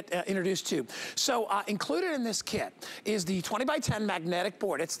you will get introduced to. So included in this kit is the 20 by 10 magnetic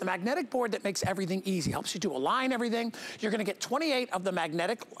board. It's the magnetic board that makes everything easy, helps you to align everything. You're gonna get 28 of the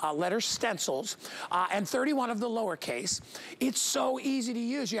magnetic letter stencils and 31 of the lowercase. It's so easy to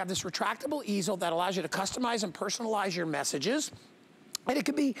use. You have this retractable easel that allows you to customize and personalize your messages. And it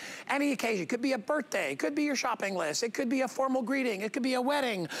could be any occasion. It could be a birthday. It could be your shopping list. It could be a formal greeting. It could be a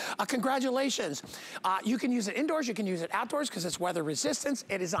wedding. Congratulations. You can use it indoors. You can use it outdoors because it's weather resistant.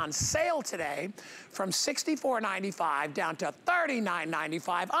 It is on sale today from $64.95 down to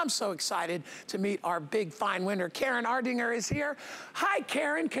 $39.95. I'm so excited to meet our big fine winner. Karen Ardinger is here. Hi,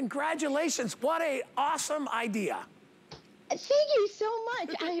 Karen. Congratulations. What an awesome idea. Thank you so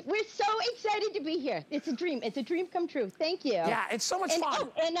much. We're so excited to be here. It's a dream. It's a dream come true. Thank you. Yeah, it's so much fun.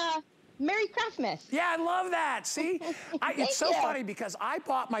 Oh, and Merry Craftsmas. Yeah, I love that. See, it's so funny because I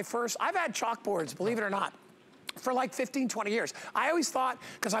bought my first, I've had chalkboards, believe it or not, for like 15, 20 years. I always thought,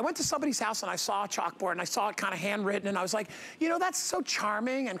 because I went to somebody's house and I saw a chalkboard and I saw it kind of handwritten and I was like, you know, that's so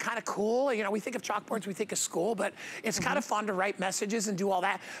charming and kind of cool. You know, we think of chalkboards, we think of school, but it's kind of fun to write messages and do all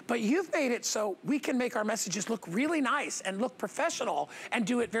that. But you've made it so we can make our messages look really nice and look professional and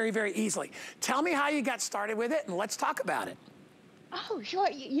do it very, very easily. Tell me how you got started with it and let's talk about it. Oh, sure.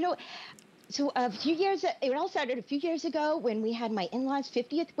 You know, so it all started a few years ago when we had my in-laws'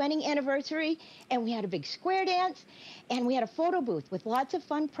 50th wedding anniversary, and we had a big square dance, and we had a photo booth with lots of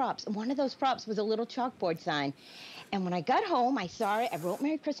fun props. And one of those props was a little chalkboard sign. And when I got home, I saw it, I wrote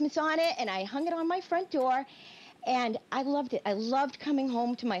Merry Christmas on it, and I hung it on my front door, and I loved it. I loved coming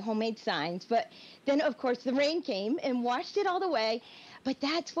home to my homemade signs. But then, of course, the rain came and washed it all the way. But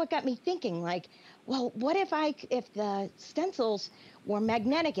that's what got me thinking, like, well, what if the stencils were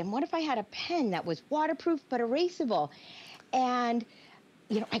magnetic, and what if I had a pen that was waterproof but erasable? And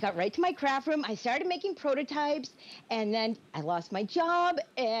you know, I got right to my craft room. I started making prototypes, and then I lost my job,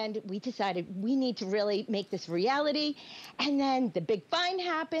 and we decided we need to really make this reality. And then the big find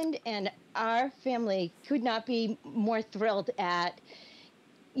happened, and our family could not be more thrilled at,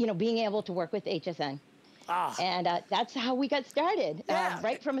 you know, being able to work with HSN. And that's how we got started,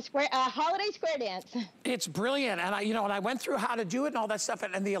 right from a holiday square dance. It's brilliant, and I went through how to do it and all that stuff,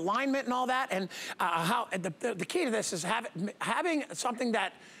 and the alignment and all that, and the key to this is having something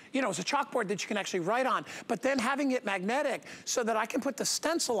that, you know, is a chalkboard that you can actually write on, but then having it magnetic so that I can put the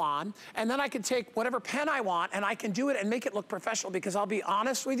stencil on, and then I can take whatever pen I want, and I can do it and make it look professional. Because I'll be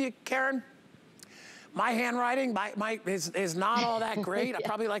honest with you, Karen, my handwriting is not all that great. I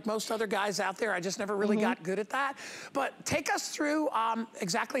probably, like most other guys out there, I just never really got good at that. But take us through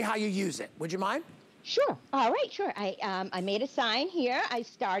exactly how you use it. Would you mind? Sure. All right, sure. I made a sign here. I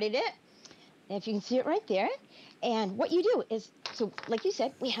started it. If you can see it right there. And what you do is, so like you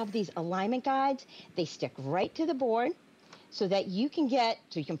said, we have these alignment guides. They stick right to the board so that you can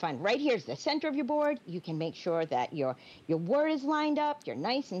find right here's the center of your board. You can make sure that your word is lined up. You're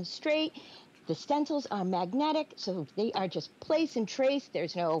nice and straight. The stencils are magnetic, so they are just place and trace. They're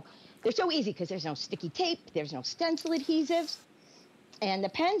so easy because there's no sticky tape, there's no stencil adhesives. And the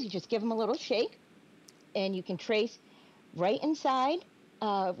pens, you just give them a little shake, and you can trace right inside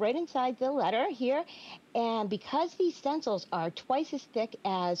the letter here. And because these stencils are twice as thick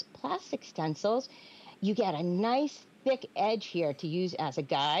as plastic stencils, you get a nice thick edge here to use as a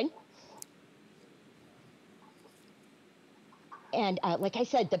guide. And like I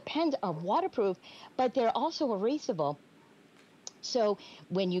said, the pens are waterproof, but they're also erasable. So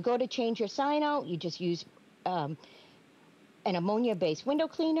when you go to change your sign out, you just use an ammonia-based window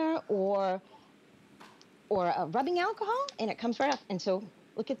cleaner or a rubbing alcohol, and it comes right off. And so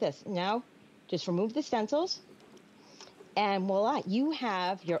look at this. Now, just remove the stencils. And voila, you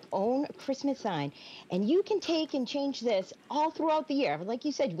have your own Christmas sign. And you can take and change this all throughout the year. Like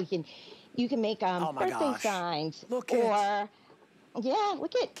you said, you can make birthday signs. Look at yeah,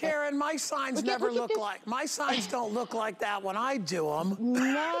 look at Karen, my signs my signs don't look like that when I do them.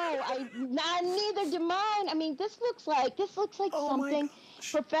 No, neither do mine. I mean, this looks like something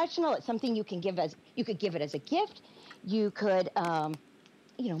professional. It's something you could give it as a gift. You could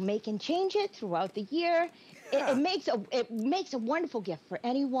make and change it throughout the year. Yeah. It makes a wonderful gift for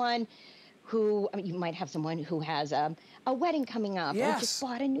anyone who, you might have someone who has a wedding coming up, or just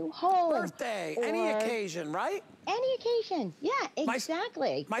bought a new home. Birthday, any occasion, right? Any occasion, yeah,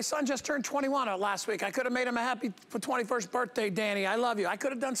 exactly. My son just turned 21 last week. I could have made him a happy 21st birthday, Danny. I love you. I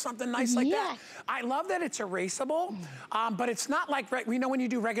could have done something nice like that. I love that it's erasable, but it's not like, when you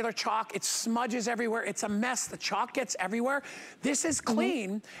do regular chalk, it smudges everywhere. It's a mess. The chalk gets everywhere. This is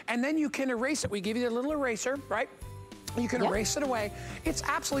clean, and then you can erase it. We give you the little eraser, right? You can erase it away. It's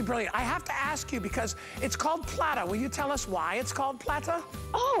absolutely brilliant. I have to ask you, because it's called Plata. Will you tell us why it's called Plata?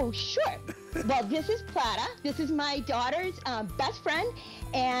 Oh, sure. Well, this is Plata. This is my daughter's best friend,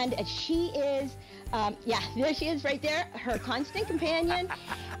 and she is, there she is right there, her constant companion.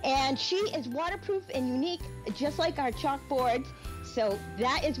 And she is waterproof and unique, just like our chalkboards. So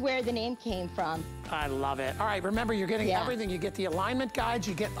that is where the name came from. I love it. All right, remember, you're getting everything. You get the alignment guides.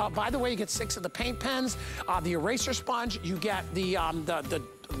 You get, by the way, you get 6 of the paint pens, the eraser sponge. You get the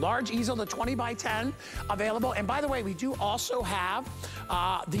large easel, the 20 by 10 available. And by the way, we do also have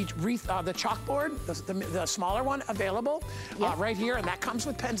the chalkboard, the smaller one available right here. And that comes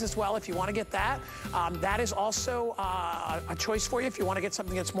with pens as well if you want to get that. That is also a choice for you if you want to get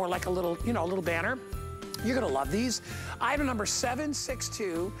something that's more like a little banner. You're gonna love these. Item number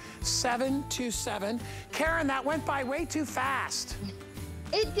 762727. Karen, that went by way too fast.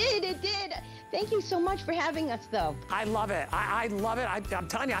 It did. Thank you so much for having us, though. I love it. I love it. I'm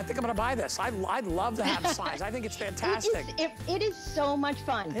telling you, I think I'm gonna buy this. I'd love to have signs. I think it's fantastic. It is so much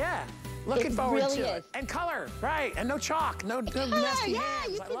fun. Yeah. Looking forward to it. And color, right? And no chalk, no nasty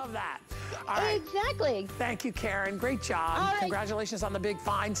hands. I love that. All right. Exactly. Thank you, Karen. Great job. All right. Congratulations on the big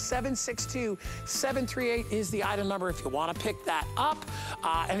find. 762738 is the item number if you want to pick that up.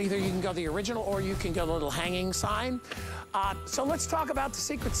 And either you can go the original or you can go the little hanging sign. So let's talk about the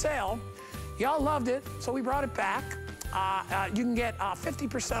secret sale. Y'all loved it, so we brought it back. You can get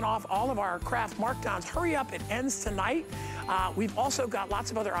 50% off all of our craft markdowns. Hurry up, it ends tonight. We've also got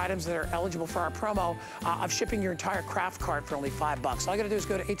lots of other items that are eligible for our promo of shipping your entire craft cart for only $5. All you gotta do is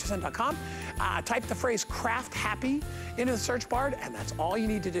go to hsn.com, type the phrase craft happy into the search bar, and that's all you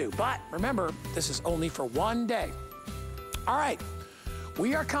need to do. But remember, this is only for one day. All right,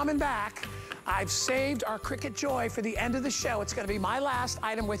 we are coming back. I've saved our Cricut Joy for the end of the show. It's going to be my last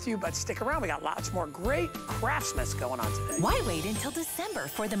item with you, but stick around. We got lots more great Craftsmas going on today. Why wait until December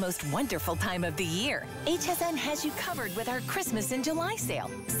for the most wonderful time of the year? HSN has you covered with our Christmas in July sale.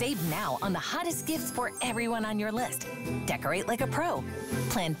 Save now on the hottest gifts for everyone on your list. Decorate like a pro.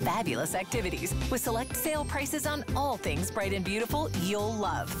 Plan fabulous activities with select sale prices on all things bright and beautiful you'll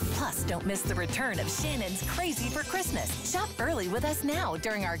love. Plus, don't miss the return of Shannon's Crazy for Christmas. Shop early with us now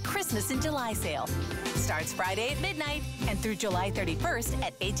during our Christmas in July sale. Starts Friday at midnight and through July 31st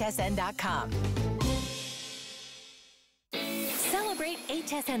at hsn.com. Celebrate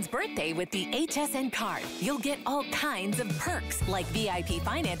HSN's birthday with the HSN card. You'll get all kinds of perks like VIP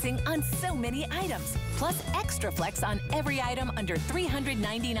financing on so many items, plus extra flex on every item under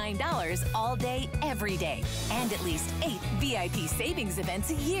 $399 all day, every day, and at least 8 VIP savings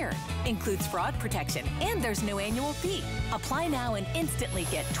events a year. Includes fraud protection, and there's no annual fee. Apply now and instantly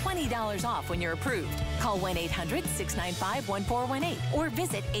get $20 off when you're approved. Call 1-800-695-1418 or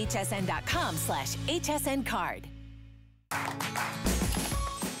visit hsn.com/HSN card.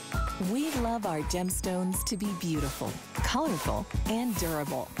 We love our gemstones to be beautiful, colorful, and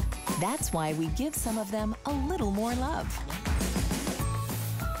durable. That's why we give some of them a little more love.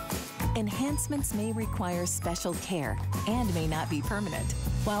 Enhancements may require special care and may not be permanent,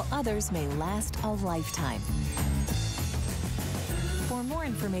 while others may last a lifetime. For more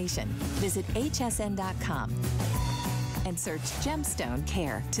information, visit hsn.com and search Gemstone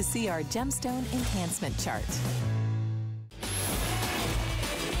Care to see our gemstone enhancement chart.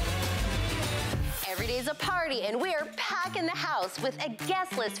 Every day's a party, and we're packing the house with a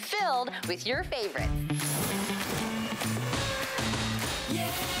guest list filled with your favorites.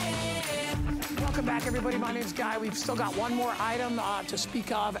 Welcome Welcome back, everybody. My name's Guy. We've still got one more item to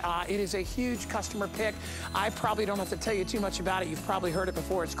speak of. It is a huge customer pick. I probably don't have to tell you too much about it. You've probably heard it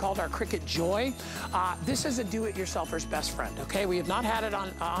before. It's called our Cricut Joy. This is a do-it-yourselfer's best friend, okay? We have not had it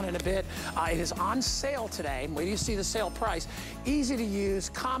on in a bit. It is on sale today. Wait till you see the sale price. Easy to use,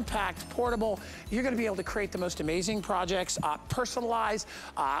 compact, portable. You're gonna be able to create the most amazing projects, personalized.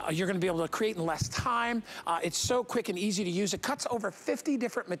 You're gonna be able to create in less time. It's so quick and easy to use. It cuts over 50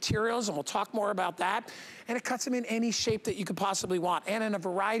 different materials, and we'll talk more about that. And it cuts them in any shape that you could possibly want, and in a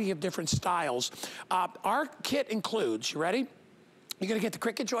variety of different styles. Our kit includes, you ready? You're gonna get the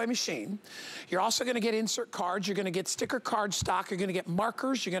Cricut Joy machine. You're also gonna get insert cards. You're gonna get sticker card stock. You're gonna get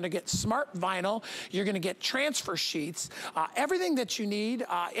markers. You're gonna get smart vinyl. You're gonna get transfer sheets. Everything that you need,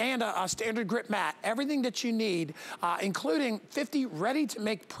 and a standard grip mat. Everything that you need, including 50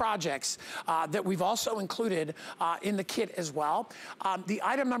 ready-to-make projects that we've also included in the kit as well. The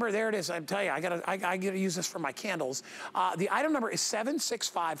item number, there it is. I tell you, I gotta use this for my candles. The item number is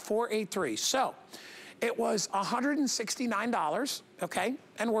 765483. So, it was $169, okay,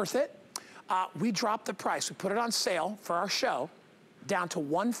 and worth it. We dropped the price. We put it on sale for our show down to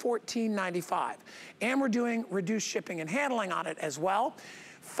 $114.95. And we're doing reduced shipping and handling on it as well.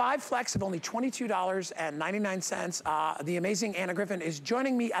 5 flex of only $22.99. The amazing Anna Griffin is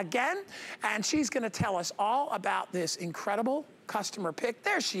joining me again, and she's gonna tell us all about this incredible customer pick.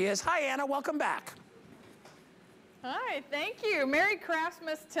 There she is. Hi, Anna, welcome back. Hi, thank you. Merry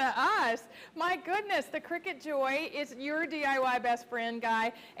Craftsmas to us. My goodness, the Cricut Joy is your DIY best friend,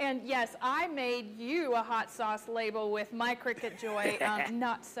 Guy. And yes, I made you a hot sauce label with my Cricut Joy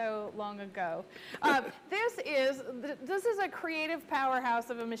not so long ago. This is a creative powerhouse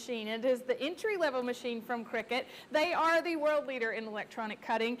of a machine. It is the entry-level machine from Cricut. They are the world leader in electronic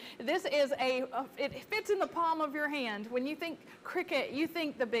cutting. This is it fits in the palm of your hand. When you think Cricut, you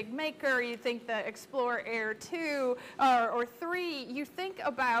think the Big Maker, you think the Explorer Air 2, or 3, you think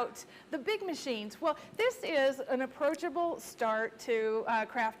about the big machines. Well, this is an approachable start to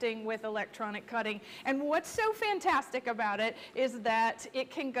crafting with electronic cutting. And what's so fantastic about it is that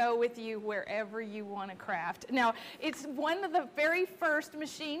it can go with you wherever you want to craft. Now, it's one of the very first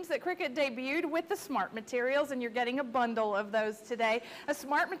machines that Cricut debuted with the smart materials, and you're getting a bundle of those today. A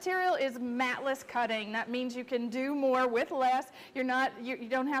smart material is matless cutting. That means you can do more with less. You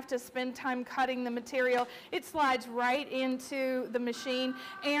don't have to spend time cutting the material. It slides right into the machine,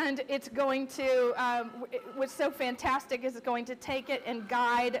 and it's going to, what's so fantastic is it's going to take it and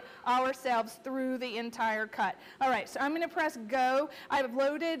guide ourselves through the entire cut. All right, so I'm going to press go. I've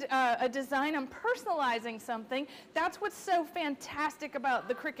loaded a design. I'm personalizing something. That's what's so fantastic about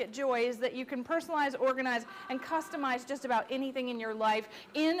the Cricut Joy, is that you can personalize, organize, and customize just about anything in your life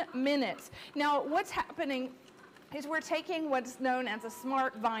in minutes. Now, what's happening is we're taking what's known as a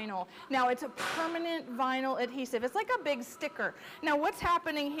smart vinyl. Now, it's a permanent vinyl adhesive. It's like a big sticker. Now, what's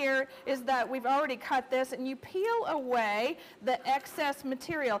happening here is that we've already cut this, and you peel away the excess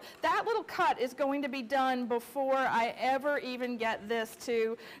material. That little cut is going to be done before I ever even get this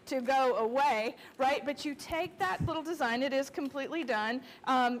to go away, right? But you take that little design, it is completely done,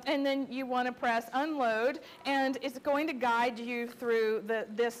 and then you want to press unload, and it's going to guide you through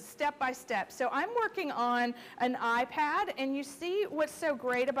this step by step. So I'm working on an iPad, and you see what's so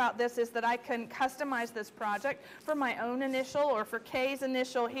great about this is that I can customize this project for my own initial or for Kay's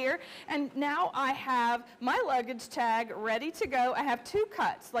initial here. And now I have my luggage tag ready to go. I have 2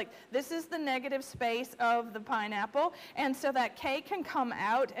 cuts. Like, this is the negative space of the pineapple, and so that Kay can come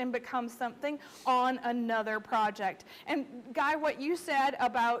out and become something on another project. And Guy, what you said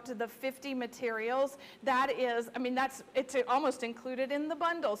about the 50 materials, that is, I mean, it's almost included in the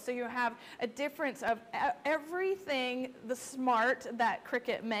bundle. So you have a difference of everything the smart that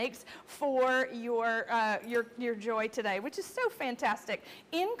Cricut makes for your Joy today, which is so fantastic,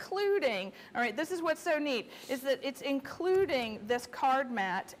 including, all right, this is what's so neat, is that it's including this card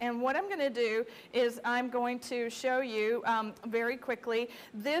mat. And what I'm going to do is I'm going to show you very quickly.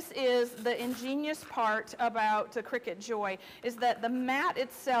 This is the ingenious part about the Cricut Joy, is that the mat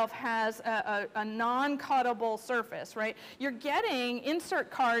itself has a non-cuttable surface, right? You're getting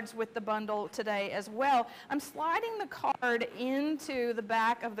insert cards with the bundle today as well. I'm sliding the card into the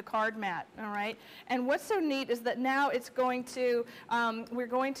back of the card mat, all right? And what's so neat is that now it's going to, I'm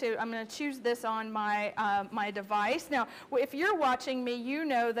going to choose this on my, my device. Now, if you're watching me, you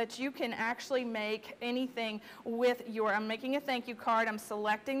know that you can actually make anything with your, I'm making a thank you card, I'm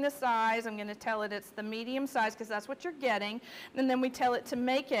selecting the size, I'm going to tell it it's the medium size because that's what you're getting, and then we tell it to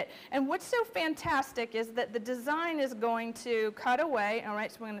make it. And what's so fantastic is that the design is going to cut away, all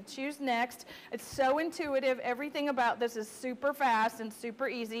right, so we're going to choose next. It's so intuitive. everything about this is super fast and super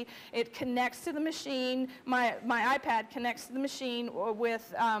easy. It connects to the machine. My iPad connects to the machine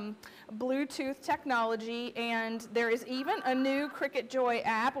with Bluetooth technology, and there is even a new Cricut Joy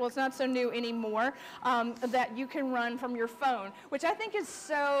app. Well, it's not so new anymore, that you can run from your phone, which I think is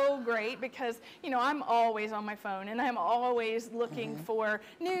so great because, you know, I'm always on my phone and I'm always looking for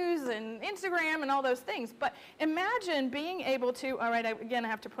news and Instagram and all those things. But imagine being able to, all right, again, I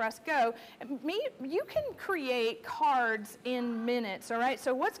have to press go. You can create cards in minutes, all right?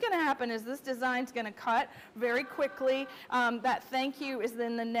 So what's going to happen is this design's going to cut very quickly. That thank you is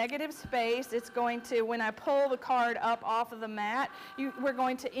in the negative space. It's going to, when I pull the card up off of the mat, we're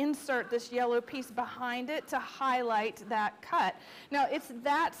going to insert this yellow piece behind it to highlight that cut. Now, it's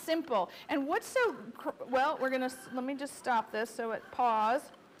that simple. And what's so, well, we're going to, let me just stop this so it pause.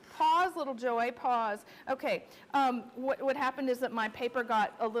 Pause, little Joy, pause. Okay, what happened is that my paper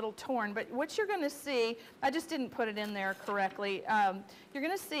got a little torn, but what you're going to see, I just didn't put it in there correctly. You're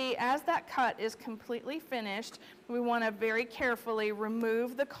going to see as that cut is completely finished, we want to very carefully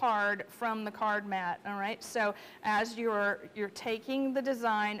remove the card from the card mat, all right? So as you're taking the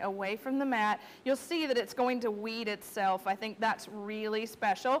design away from the mat, you'll see that it's going to weed itself. I think that's really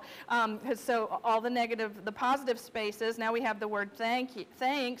special. So all the positive spaces, now we have the word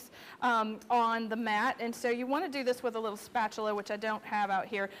thanks on the mat, and so you want to do this with a little spatula, which I don't have out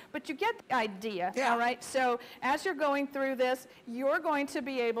here, but you get the idea, all right? So as you're going through this, you're going to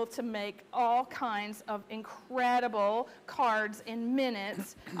be able to make all kinds of incredible cards in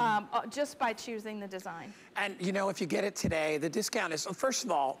minutes just by choosing the design. And, you know, if you get it today, the discount is, first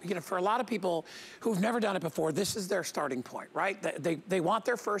of all, you know, for a lot of people who've never done it before, this is their starting point, right? They want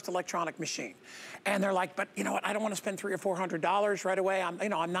their first electronic machine. And they're like, but you know what, I don't want to spend $300 or $400 right away.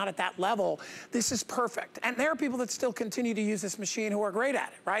 I'm not at that level. This is perfect. And there are people that still continue to use this machine who are great at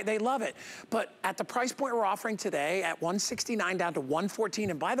it, right? They love it. But at the price point we're offering today, at $169 down to $114,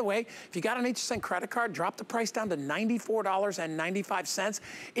 and by the way, if you got an HSN credit card, drop the price down to $94.95.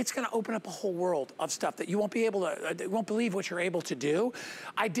 It's going to open up a whole world of stuff that you won't believe what you're able to do.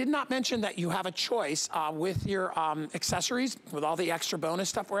 I did not mention that you have a choice with your accessories, with all the extra bonus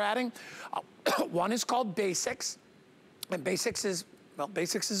stuff we're adding. One is called Basics, and Basics is, well,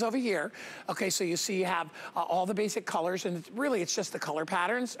 Basics is over here. Okay, so you see you have all the basic colors, and it's just the color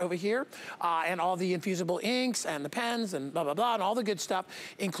patterns over here, and all the infusible inks and the pens and blah, blah, blah, and all the good stuff,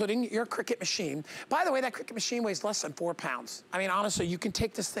 including your Cricut machine. By the way, that Cricut machine weighs less than 4 pounds. I mean, honestly, you can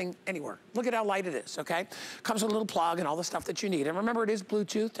take this thing anywhere. Look at how light it is, okay? Comes with a little plug and all the stuff that you need. And remember, it is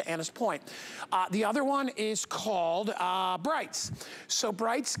Bluetooth, to Anna's point. The other one is called Brights. So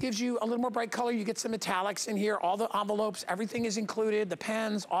Brights gives you a little more bright color. You get some metallics in here, all the envelopes, everything is included, the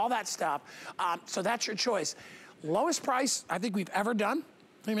pens, all that stuff. So that's your choice. Lowest price I think we've ever done.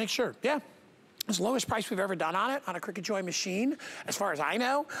 Let me make sure. Yeah. It's the lowest price we've ever done on it, on a Cricut Joy machine, as far as I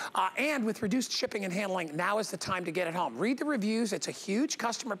know. And with reduced shipping and handling, now is the time to get it home. Read the reviews. It's a huge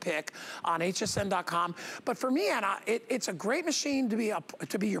customer pick on hsn.com. But for me, Anna, it's a great machine to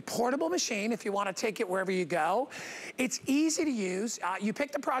be your portable machine if you want to take it wherever you go. It's easy to use. You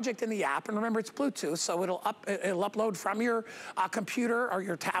pick the project in the app, and remember, it's Bluetooth, so it'll upload from your computer or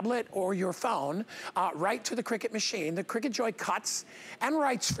your tablet or your phone right to the Cricut machine. The Cricut Joy cuts and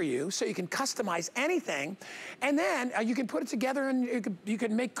writes for you, so you can customize anything, and then you can put it together, and you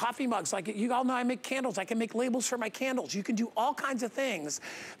can make coffee mugs. Like you all know, I make candles. I can make labels for my candles. You can do all kinds of things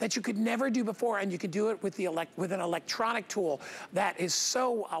that you could never do before, and you can do it with an electronic tool that is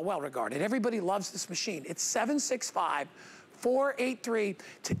so well regarded. Everybody loves this machine. It's 765-483.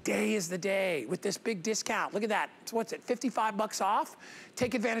 Today is the day with this big discount. Look at that. So what's it, 55 bucks off?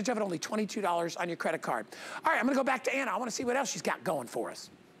 Take advantage of it, only $22 on your credit card. All right, I'm gonna go back to Anna. I wanna see what else she's got going for us.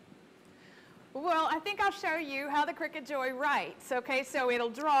 Well, I think I'll show you how the Cricut Joy writes, okay? So it'll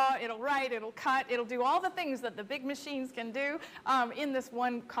draw, it'll write, it'll cut, it'll do all the things that the big machines can do in this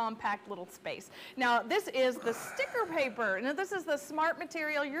one compact little space. Now, this is the sticker paper. Now, this is the smart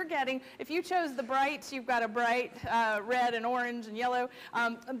material you're getting. If you chose the brights, you've got a bright red and orange and yellow.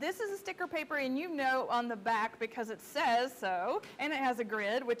 This is a sticker paper, and you know on the back because it says so, and it has a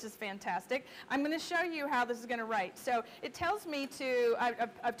grid, which is fantastic. I'm going to show you how this is going to write. So it tells me to,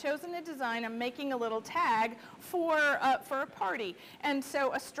 I've chosen a design. I'm making a little tag for a party, and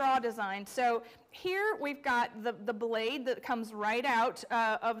so a straw design. So here we've got the blade that comes right out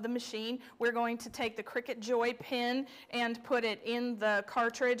of the machine. We're going to take the Cricut Joy pin and put it in the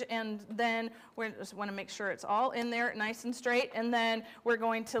cartridge, and then we just want to make sure it's all in there nice and straight, and then we're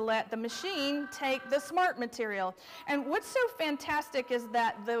going to let the machine take the smart material. And what's so fantastic is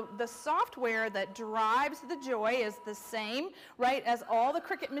that the software that drives the Joy is the same, right, as all the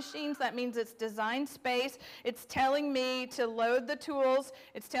Cricut machines. That means it's design space. It's telling me to load the tools.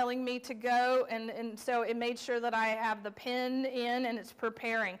 It's telling me to go, and so it made sure that I have the pin in and it's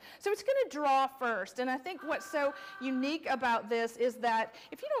preparing. So it's going to draw first. And I think what's so unique about this is that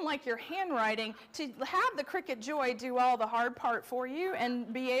if you don't like your handwriting, to have the Cricut Joy do all the hard part for you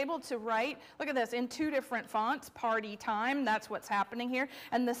and be able to write, look at this, in 2 different fonts, Party Time, that's what's happening here,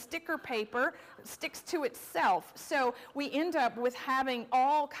 and the sticker paper sticks to itself. So we end up with having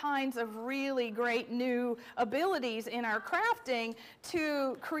all kinds of really great new abilities in our crafting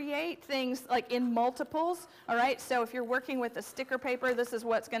to create things like in multiples, all right? So if you're working with a sticker paper, this is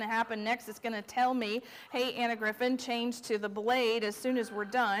what's going to happen next. It's going to tell me, hey, Anna Griffin, change to the blade as soon as we're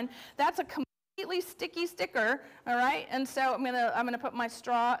done. That's a completely sticky sticker, all right? And so I'm gonna put my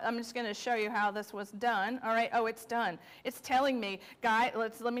straw. I'm just gonna show you how this was done. All right. Oh, it's done. It's telling me, guy.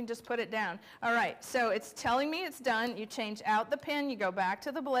 Let me just put it down. All right. So it's telling me it's done. You change out the pin. You go back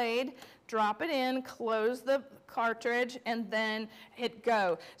to the blade. Drop it in. Close the cartridge, and then hit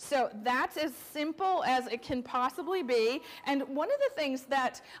go. So that's as simple as it can possibly be. And one of the things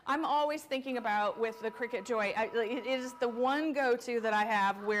that I'm always thinking about with the Cricut Joy, it is the one go-to that I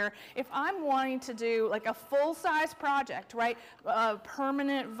have where if I'm wanting to do like a full-size project, right,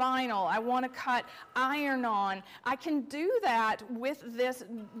 permanent vinyl, I want to cut iron-on, I can do that with this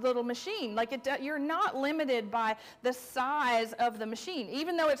little machine. Like you're not limited by the size of the machine.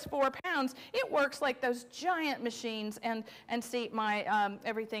 Even though it's 4 pounds, it works like those giant machines, and see my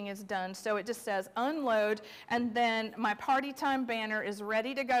everything is done. So it just says unload, and then my Party Time banner is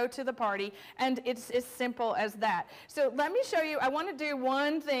ready to go to the party, and it's as simple as that. So let me show you. I want to do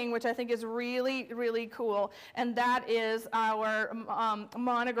one thing which I think is really, really cool, and that is our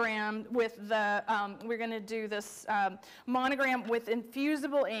monogram with the we're going to do this monogram with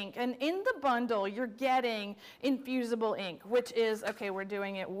infusible ink, and in the bundle you're getting infusible ink, which is, okay, we're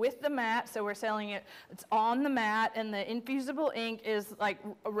doing it with the mat, so we're selling it, it's on the mat, and the infusible ink is like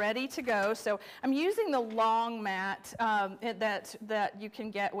ready to go. So I'm using the long mat that you can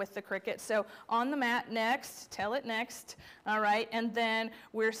get with the Cricut. So on the mat, next, tell it next, all right, and then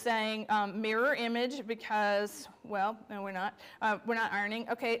we're saying mirror image because, well, no, we're not ironing.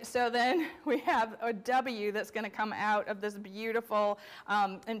 Okay, so then we have a W that's going to come out of this beautiful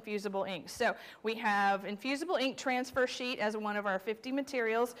infusible ink. So we have infusible ink transfer sheet as one of our 50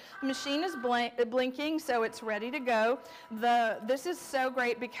 materials. The machine is blinking, so it's ready to go. This is so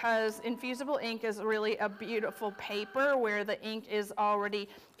great because infusible ink is really a beautiful paper where the ink is already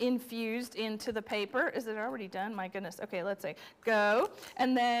infused into the paper. Is it already done? My goodness. Okay, let's say go.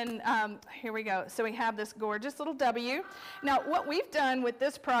 And then here we go. So we have this gorgeous little W. Now, what we've done with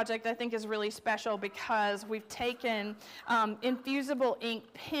this project I think is really special because we've taken infusible ink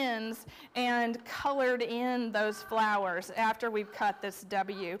pins and colored in those flowers after we've cut this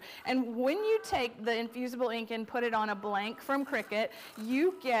W. And when you take the infusible ink and put it on a blank from Cricut,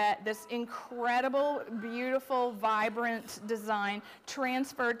 you get this incredible, beautiful, vibrant design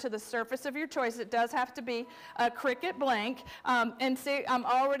transferred to the surface of your choice. It does have to be a Cricut blank. And see, I'm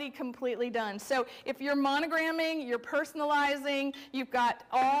already completely done. So if you're monogramming, you're personalizing, you've got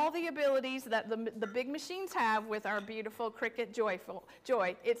all the abilities that the big machines have with our beautiful Cricut Joy.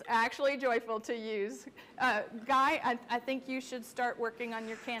 It's actually joyful to use. Guy, I think you should start working on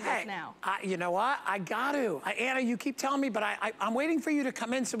your canvas now. You know what? I got to. Anna, you keep telling me, but I'm waiting for you to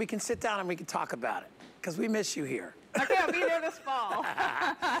come in so we can sit down and we can talk about it, because we miss you here. Okay, I'll be there this fall. All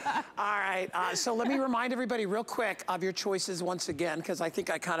right, so let me remind everybody real quick of your choices once again, because I think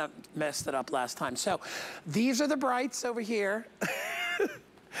I kind of messed it up last time. So these are the brights over here.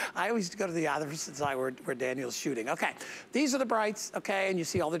 I always go to the other side where Daniel's shooting. Okay, these are the brights, okay, and you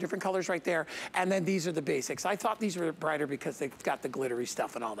see all the different colors right there. And then these are the basics. I thought these were brighter because they've got the glittery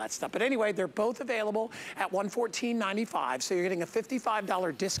stuff and all that stuff. But anyway, they're both available at $114.95, so you're getting a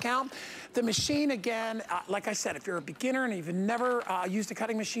 $55 discount. The machine, again, like I said, if you're a beginner and you've never used a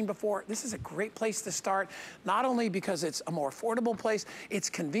cutting machine before, this is a great place to start, not only because it's a more affordable place, it's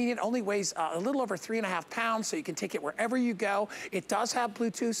convenient, only weighs a little over 3.5 pounds, so you can take it wherever you go. It does have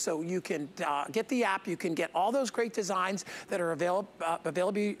Bluetooth, so you can get the app. You can get all those great designs that are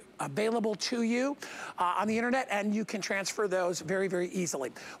available to you on the internet, and you can transfer those very, very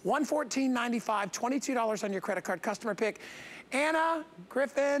easily. $114.95, $22 on your credit card customer pick. Anna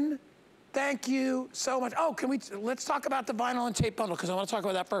Griffin, Thank you so much. Oh, let's talk about the vinyl and tape bundle, because I want to talk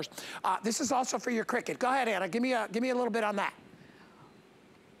about that first. This is also for your Cricut. Go ahead, Anna. Give me a little bit on that.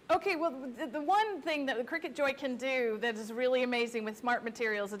 Okay, well, the one thing that the Cricut Joy can do that is really amazing with smart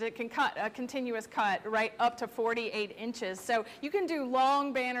materials is it can cut a continuous cut right up to 48 inches. So you can do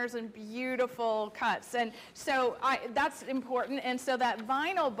long banners and beautiful cuts. And so that's important. And so that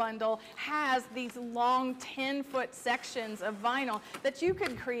vinyl bundle has these long 10-foot sections of vinyl that you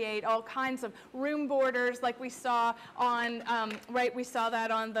could create all kinds of room borders like we saw on, we saw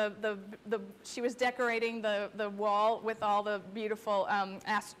that on she was decorating the wall with all the beautiful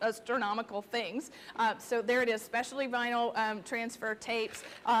astronomical things. So there it is, specialty vinyl transfer tapes.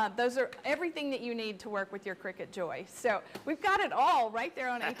 Those are everything that you need to work with your Cricut Joy. So we've got it all right there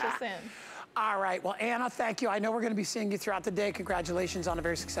on HSN. All right, well, Anna, thank you. I know we're going to be seeing you throughout the day. Congratulations on a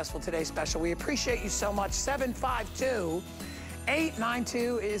very successful Today Special. We appreciate you so much.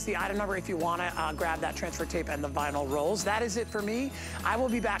 752-892 is the item number if you want to grab that transfer tape and the vinyl rolls. That is it for me. I will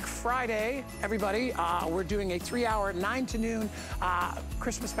be back Friday, everybody. We're doing a 3-hour, 9 to noon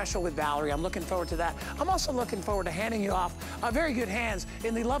Christmas special with Valerie. I'm looking forward to that. I'm also looking forward to handing you off very good hands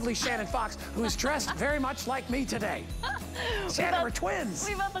in the lovely Shannon Fox, who is dressed very much like me today. Shannon, we're twins.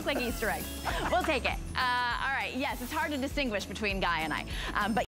 We both look like Easter eggs. We'll take it. All right, yes, it's hard to distinguish between Guy and I. But